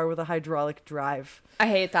sports car with a hydraulic drive. I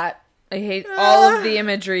hate that. I hate all of the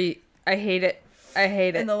imagery. I hate it. I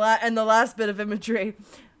hate it. And the last bit of imagery,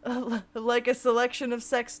 like a selection of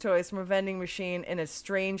sex toys from a vending machine in a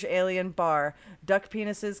strange alien bar, duck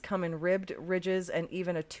penises come in ribbed, ridges, and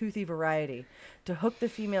even a toothy variety to hook the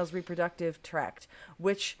female's reproductive tract,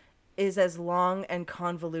 which is as long and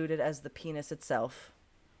convoluted as the penis itself.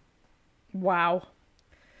 Wow.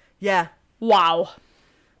 Yeah. Wow.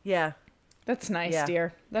 Yeah. That's nice,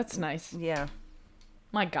 dear. That's nice. Yeah.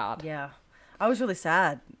 My God. Yeah. I was really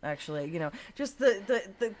sad, actually. You know, just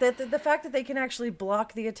the fact that they can actually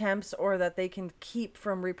block the attempts or that they can keep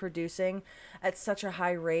from reproducing at such a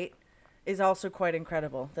high rate is also quite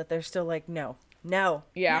incredible. That they're still like, no.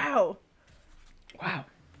 Yeah. No. Wow.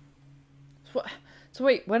 So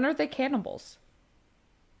wait, when are they cannibals?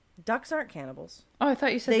 Ducks aren't cannibals. Oh, I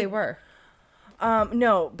thought you said they were.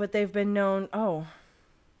 No, but they've been known. Oh,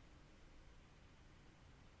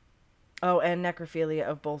 and necrophilia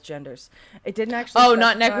of both genders. It didn't actually. Oh,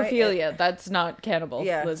 not necrophilia. That's not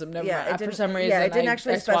cannibalism. Yeah, Never yeah, mind. For some reason, it didn't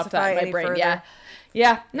actually I swapped that in my specify brain. any Yeah,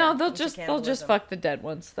 yeah. No, they'll cannibalism. just fuck the dead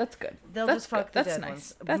ones. That's good. They'll That's just fuck good. the That's dead nice.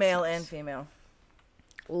 ones, That's male nice. and female.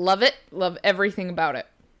 Love it. Love everything about it.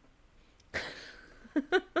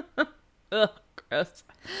 Ugh, gross.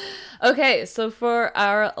 Okay, so for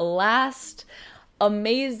our last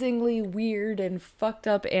amazingly weird and fucked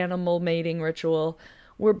up animal mating ritual,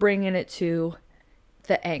 we're bringing it to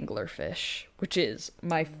the anglerfish, which is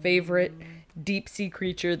my favorite deep sea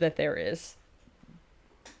creature that there is.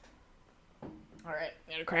 All right,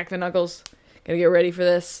 gotta crack the knuckles. Gotta get ready for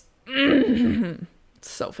this. It's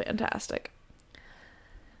so fantastic.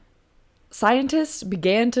 Scientists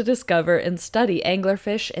began to discover and study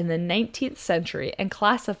anglerfish in the 19th century and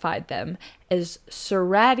classified them as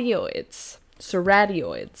ceratioids.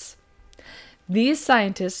 These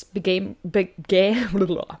scientists became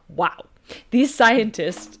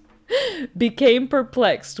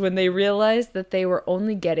perplexed when they realized that they were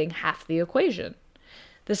only getting half the equation.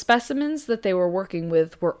 The specimens that they were working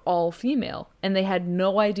with were all female, and they had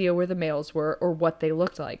no idea where the males were or what they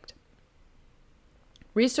looked like.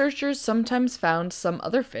 Researchers sometimes found some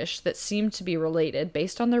other fish that seemed to be related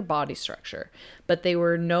based on their body structure, but they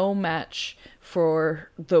were no match for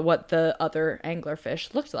what the other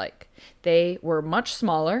anglerfish looked like. They were much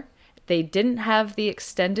smaller, they didn't have the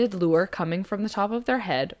extended lure coming from the top of their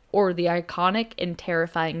head, or the iconic and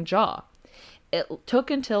terrifying jaw. It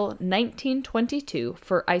took until 1922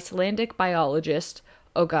 for Icelandic biologist,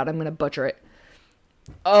 oh god, I'm going to butcher it.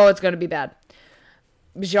 Oh, it's going to be bad.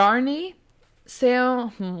 Bjarni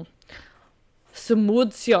Smudsson.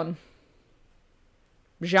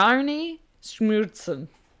 Bjarni Smudsson.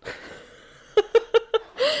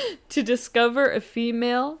 To discover a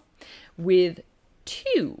female with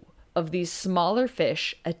 2 of these smaller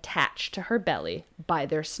fish attached to her belly by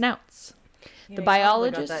their snouts. The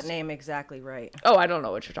biologist got that name exactly right. Oh, I don't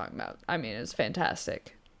know what you're talking about. I mean, it's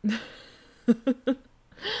fantastic.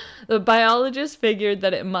 The biologist figured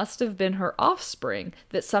that it must have been her offspring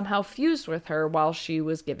that somehow fused with her while she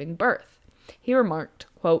was giving birth. He remarked,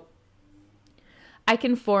 quote, "I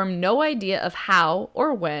can form no idea of how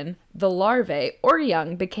or when the larvae or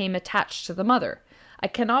young became attached to the mother. I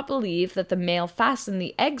cannot believe that the male fastened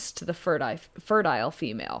the eggs to the fertile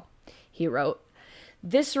female," he wrote.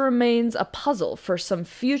 "This remains a puzzle for some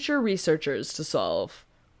future researchers to solve."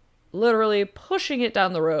 Literally pushing it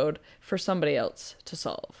down the road for somebody else to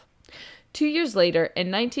solve. 2 years later, in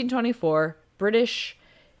 1924, British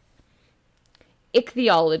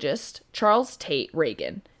Ichthyologist Charles Tate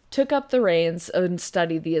Reagan took up the reins and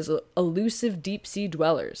studied these elusive deep-sea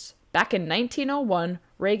dwellers. Back in 1901,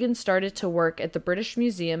 Reagan started to work at the British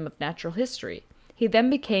Museum of Natural History. He then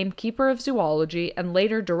became keeper of zoology and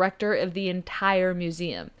later director of the entire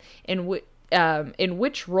museum, in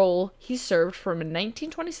which role he served from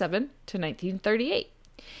 1927 to 1938.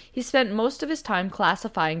 He spent most of his time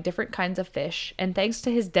classifying different kinds of fish, and thanks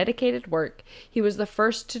to his dedicated work, he was the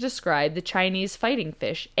first to describe the Chinese fighting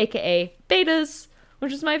fish, aka bettas,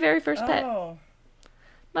 which is my very first pet. Oh.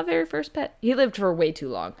 My very first pet. He lived for way too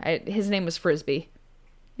long. His name was Frisbee.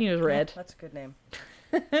 He was red. Oh, that's a good name.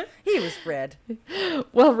 He was red.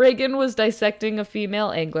 While Reagan was dissecting a female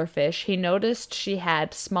anglerfish, he noticed she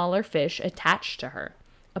had smaller fish attached to her.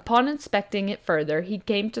 Upon inspecting it further, he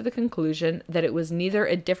came to the conclusion that it was neither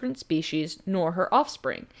a different species nor her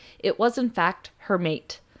offspring. It was, in fact, her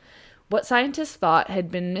mate. What scientists thought had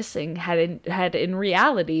been missing had in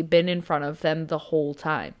reality been in front of them the whole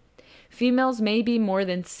time. Females may be more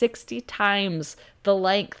than 60 times the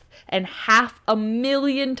length and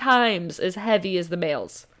 500,000 times as heavy as the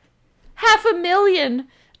males. 500,000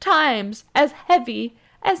 times as heavy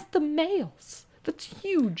as the males. That's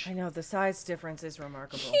huge. I know, the size difference is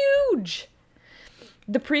remarkable. Huge!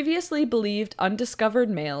 The previously believed undiscovered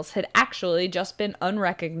males had actually just been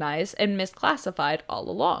unrecognized and misclassified all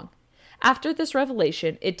along. After this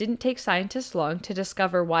revelation, it didn't take scientists long to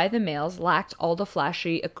discover why the males lacked all the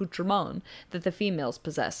flashy accoutrements that the females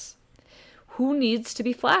possess. Who needs to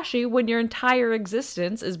be flashy when your entire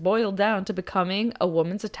existence is boiled down to becoming a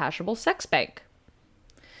woman's attachable sex bank?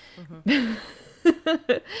 Mm-hmm.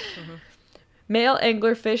 Mm-hmm. Male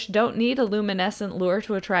anglerfish don't need a luminescent lure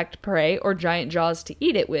to attract prey or giant jaws to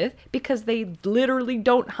eat it with because they literally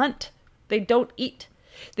don't hunt. They don't eat.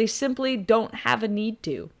 They simply don't have a need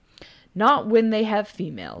to. Not when they have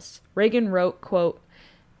females. Reagan wrote, quote,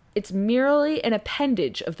 "It's merely an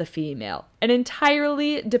appendage of the female, and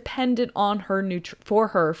entirely dependent on her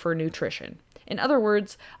for nutrition. In other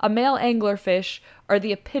words, a male anglerfish are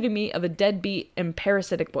the epitome of a deadbeat and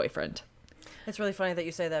parasitic boyfriend." It's really funny that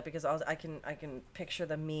you say that because I can picture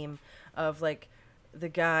the meme of like the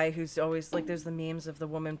guy who's always like, there's the memes of the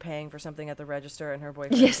woman paying for something at the register and her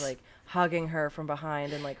boyfriend's like hugging her from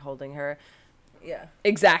behind and like holding her. Yeah.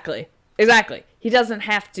 Exactly. He doesn't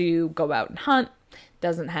have to go out and hunt,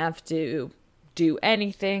 doesn't have to do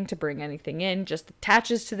anything to bring anything in, just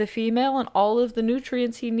attaches to the female and all of the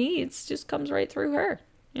nutrients he needs just comes right through her.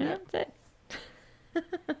 You know, that's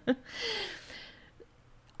it.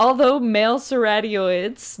 Although male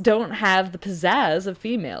ceratioids don't have the pizzazz of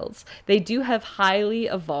females, they do have highly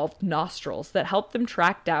evolved nostrils that help them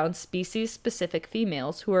track down species-specific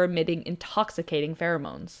females who are emitting intoxicating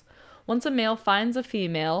pheromones. Once a male finds a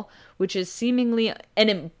female, which is seemingly an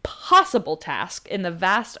impossible task in the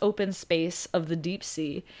vast open space of the deep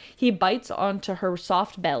sea, he bites onto her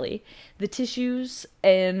soft belly. The tissues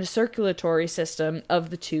and circulatory system of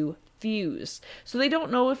the two fuse. So they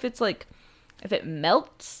don't know if it's like, if it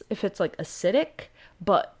melts, if it's like acidic,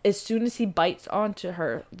 but as soon as he bites onto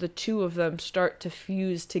her, the two of them start to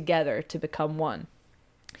fuse together to become one.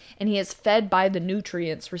 And he is fed by the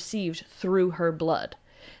nutrients received through her blood.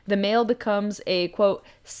 The male becomes a, quote,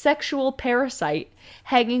 sexual parasite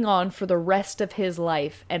hanging on for the rest of his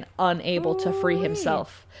life and unable to free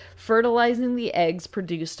himself, fertilizing the eggs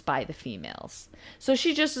produced by the females. So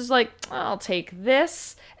she just is like, I'll take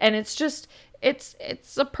this, and it's just, it's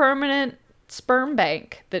a permanent sperm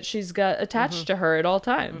bank that she's got attached to her at all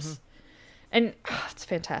times. And it's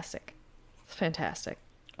fantastic. It's fantastic.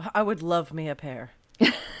 I would love me a pair.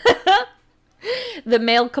 The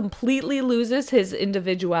male completely loses his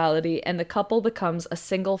individuality and the couple becomes a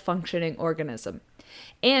single functioning organism.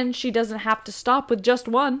 And she doesn't have to stop with just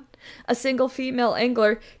one. A single female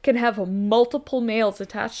angler can have multiple males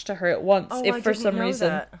attached to her at once if for some reason.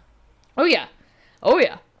 That. Oh yeah.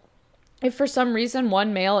 If for some reason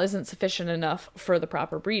one male isn't sufficient enough for the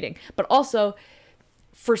proper breeding. But also,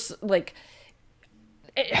 for like,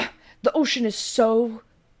 the ocean is so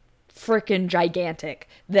freaking gigantic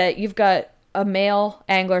that you've got a male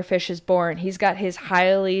anglerfish is born. He's got his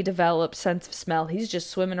highly developed sense of smell. He's just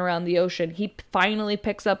swimming around the ocean. He finally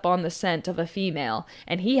picks up on the scent of a female,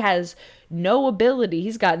 and he has no ability.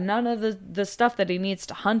 He's got none of the stuff that he needs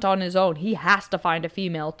to hunt on his own. He has to find a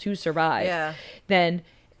female to survive. Yeah. Then,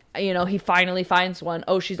 you know, he finally finds one.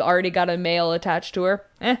 Oh, she's already got a male attached to her.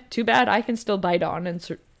 Too bad. I can still bite on and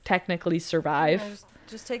technically survive. Yeah,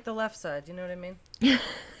 just take the left side. You know what I mean?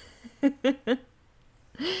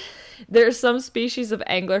 There are some species of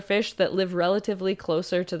anglerfish that live relatively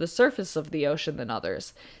closer to the surface of the ocean than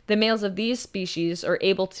others. The males of these species are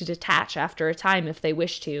able to detach after a time if they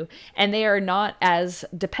wish to, and they are not as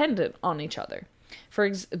dependent on each other. For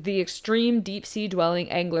the extreme deep-sea dwelling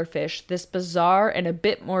anglerfish, this bizarre and a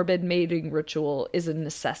bit morbid mating ritual is a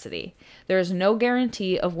necessity. There is no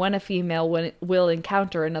guarantee of when a female will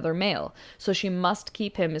encounter another male, so she must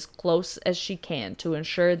keep him as close as she can to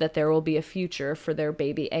ensure that there will be a future for their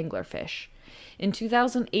baby anglerfish. In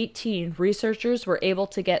 2018, researchers were able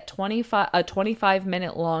to get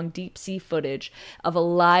 25-minute-long deep-sea footage of a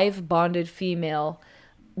live bonded female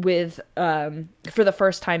with for the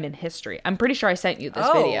first time in history. I'm pretty sure I sent you this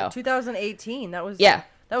video. 2018. That was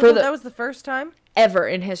that was the first time ever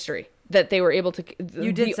in history that they were able to.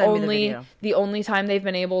 You did send me the video. The only time they've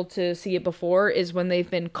been able to see it before is when they've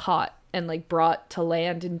been caught and like brought to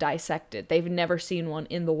land and dissected. They've never seen one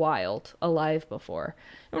in the wild alive before.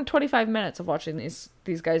 25 minutes of watching these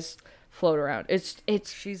guys float around. She's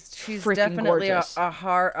definitely gorgeous. a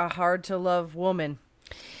hard to love woman.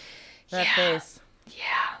 That face.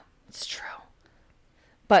 Yeah, it's true.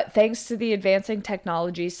 But thanks to the advancing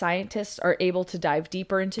technology, scientists are able to dive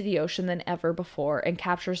deeper into the ocean than ever before and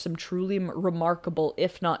capture some truly remarkable,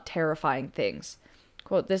 if not terrifying things.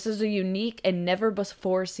 Quote, "This is a unique and never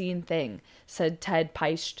before seen thing," said Ted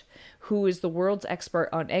Peist, who is the world's expert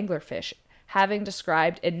on anglerfish, having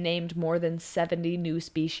described and named more than 70 new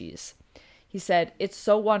species. He said, "It's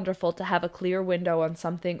so wonderful to have a clear window on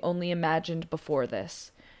something only imagined before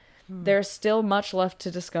this. There's still much left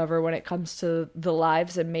to discover when it comes to the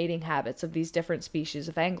lives and mating habits of these different species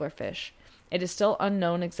of anglerfish. It is still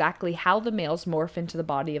unknown exactly how the males morph into the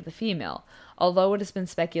body of the female, although it has been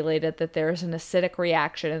speculated that there is an acidic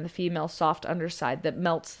reaction in the female's soft underside that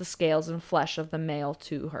melts the scales and flesh of the male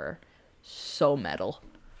to her." So metal.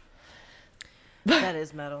 That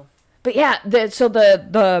is metal. But yeah,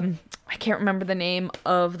 the I can't remember the name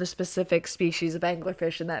of the specific species of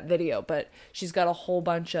anglerfish in that video, but she's got a whole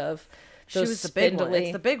bunch of those. She was the big one.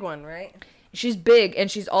 It's the big one, right? She's big,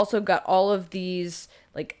 and she's also got all of these,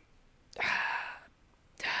 like, I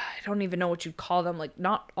don't even know what you'd call them, like,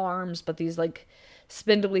 not arms, but these, like,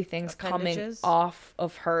 spindly things coming off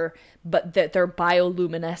of her, but that they're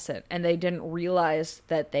bioluminescent, and they didn't realize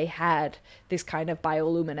that they had this kind of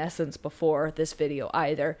bioluminescence before this video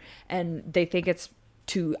either, and they think it's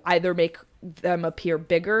to either make them appear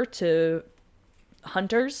bigger to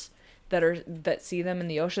hunters that see them in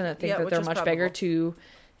the ocean, that think that they're much bigger,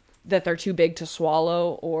 that they're too big to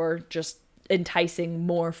swallow, or just enticing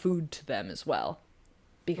more food to them as well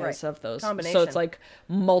because of those combination. So it's like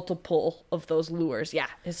multiple of those lures. Yeah,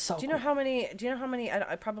 it's so Do you know how many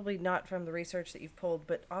I probably not from the research that you've pulled,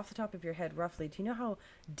 but off the top of your head roughly, do you know how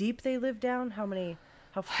deep they live down? How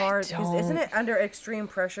far? Isn't it under extreme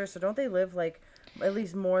pressure? So don't they live like at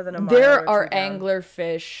least more than a mile? There are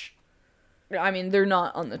anglerfish. I mean, they're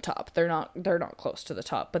not on the top. They're not close to the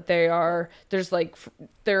top, but they are. There's like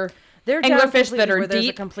they're anglerfish that are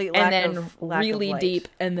deep and then really deep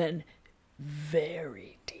and then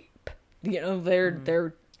very deep. You know,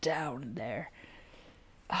 they're down there.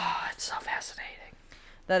 Oh, it's so fascinating.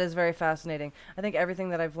 That is very fascinating. I think everything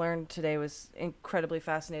that I've learned today was incredibly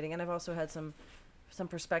fascinating, and I've also had some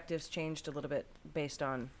perspectives changed a little bit based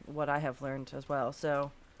on what I have learned as well.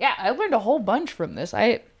 So yeah, I learned a whole bunch from this.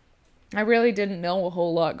 I really didn't know a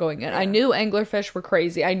whole lot going in. Yeah. I knew anglerfish were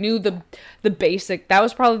crazy. I knew the basic. That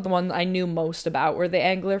was probably the one I knew most about were the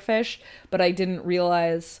anglerfish, but I didn't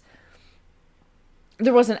realize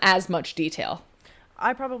there wasn't as much detail.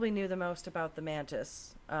 I probably knew the most about the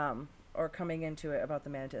mantis, or coming into it about the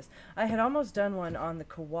mantis. I had almost done one on the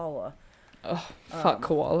koala. Oh, fuck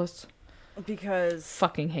koalas. Because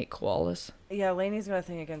fucking hate koalas. Yeah, Laney's got a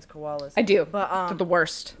thing against koalas. I do, but they're the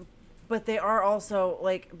worst. But they are also,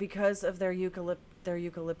 like, because of their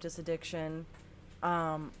eucalyptus addiction,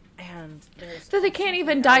 and so they can't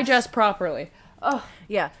even digest properly. Oh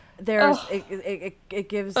yeah, there's it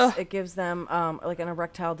gives them like an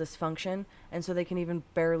erectile dysfunction, and so they can even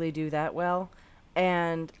barely do that well.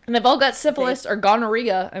 And they've all got syphilis or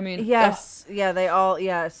gonorrhea. I mean, yes, yeah, they all,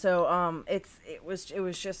 yeah. So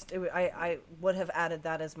I would have added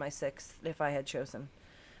that as my sixth if I had chosen.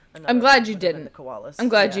 I'm glad you didn't. I'm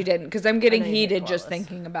glad you didn't, because I'm getting heated just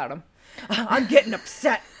thinking about them. I'm getting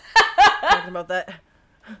upset talking about that.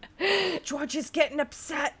 George is getting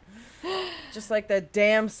upset. Just like the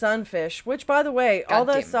damn sunfish, which, by the way, all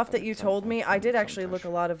the stuff that you told me, I did actually look a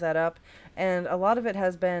lot of that up, and a lot of it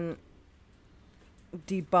has been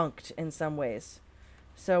debunked in some ways.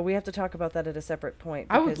 So we have to talk about that at a separate point.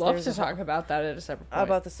 I would love to talk about that at a separate point.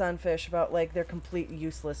 About the sunfish, about like their complete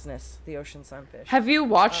uselessness, the ocean sunfish. Have you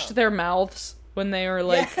watched their mouths when they are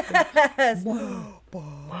like... Yes! Yeah,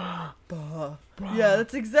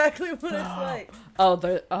 that's exactly what it's like. Oh,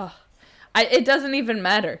 it doesn't even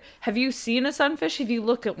matter. Have you seen a sunfish? Have you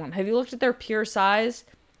looked at one? Have you looked at their pure size?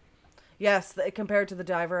 Yes, compared to the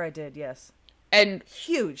diver, I did, yes. And...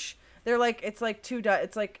 Huge. They're like, it's like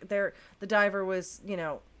the diver was,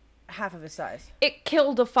 half of his size. It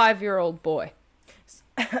killed a 5-year-old boy.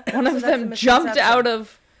 One of them jumped out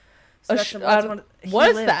of what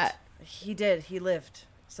is that? He lived.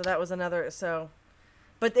 So that was another,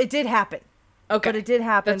 but it did happen. Okay. But it did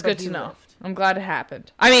happen. That's good to know. Lived. I'm glad it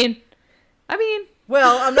happened. I mean.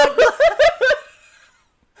 Well, I'm not.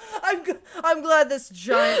 I'm glad this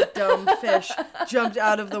giant dumb fish jumped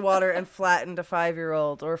out of the water and flattened a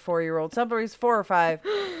 5-year-old or 4-year-old. Somebody's 4 or 5,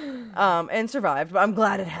 and survived. But I'm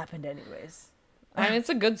glad it happened anyways. I mean, it's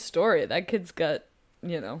a good story. That kid's got,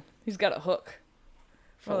 he's got a hook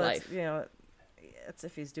for life. That's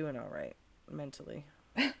if he's doing all right mentally.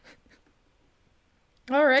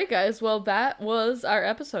 All right, guys. Well, that was our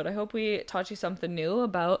episode. I hope we taught you something new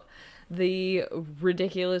about the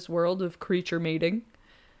ridiculous world of creature mating.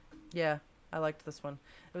 Yeah, I liked this one.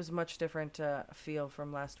 It was a much different feel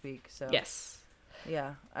from last week. So yes.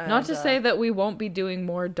 Yeah. And, not to say that we won't be doing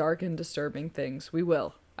more dark and disturbing things. We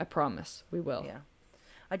will. I promise. We will. Yeah.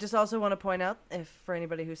 I just also want to point out, for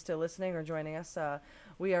anybody who's still listening or joining us,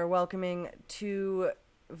 we are welcoming 2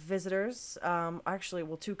 visitors. Actually,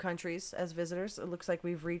 2 countries as visitors. It looks like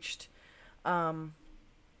we've reached... it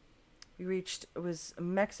was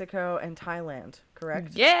Mexico and Thailand,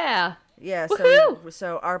 correct? Yeah. Yeah.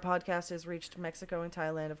 So our podcast has reached Mexico and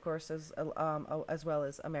Thailand, of course, as well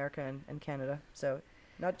as America and Canada. So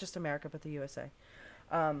not just America, but the USA.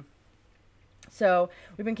 So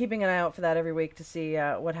we've been keeping an eye out for that every week to see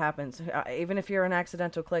what happens. Even if you're an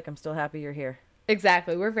accidental click, I'm still happy you're here.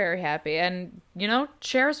 Exactly. We're very happy. And,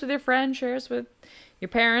 share us with your friends, share us with your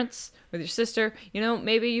parents, with your sister.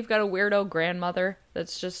 Maybe you've got a weirdo grandmother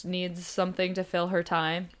that just needs something to fill her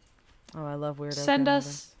time. Oh, I love weirdo Send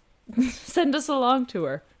us along to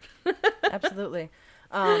her. Absolutely.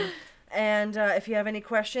 And if you have any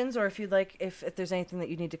questions, or if you'd like, if there's anything that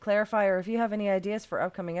you need to clarify, or if you have any ideas for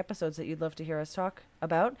upcoming episodes that you'd love to hear us talk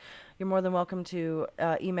about, you're more than welcome to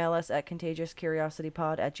email us at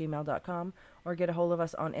contagiouscuriositypod@gmail.com, or get a hold of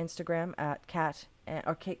us on Instagram at KAT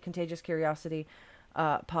or Contagious Curiosity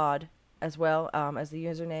pod as well as the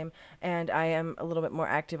username. And I am a little bit more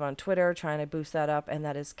active on Twitter, trying to boost that up, and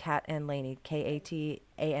that is KAT and Laney,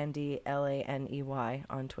 KATANDLANEY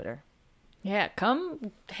on Twitter. Yeah,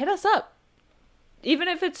 come hit us up. Even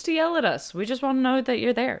if it's to yell at us. We just want to know that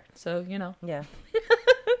you're there. So, Yeah.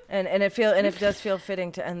 and it does feel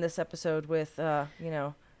fitting to end this episode with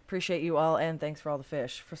appreciate you all and thanks for all the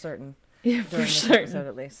fish, for certain. Yeah, for certain. Episode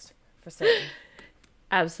at least. For certain.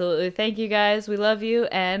 Absolutely. Thank you guys. We love you,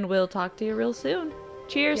 and we'll talk to you real soon.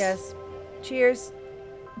 Cheers. Yes. Cheers.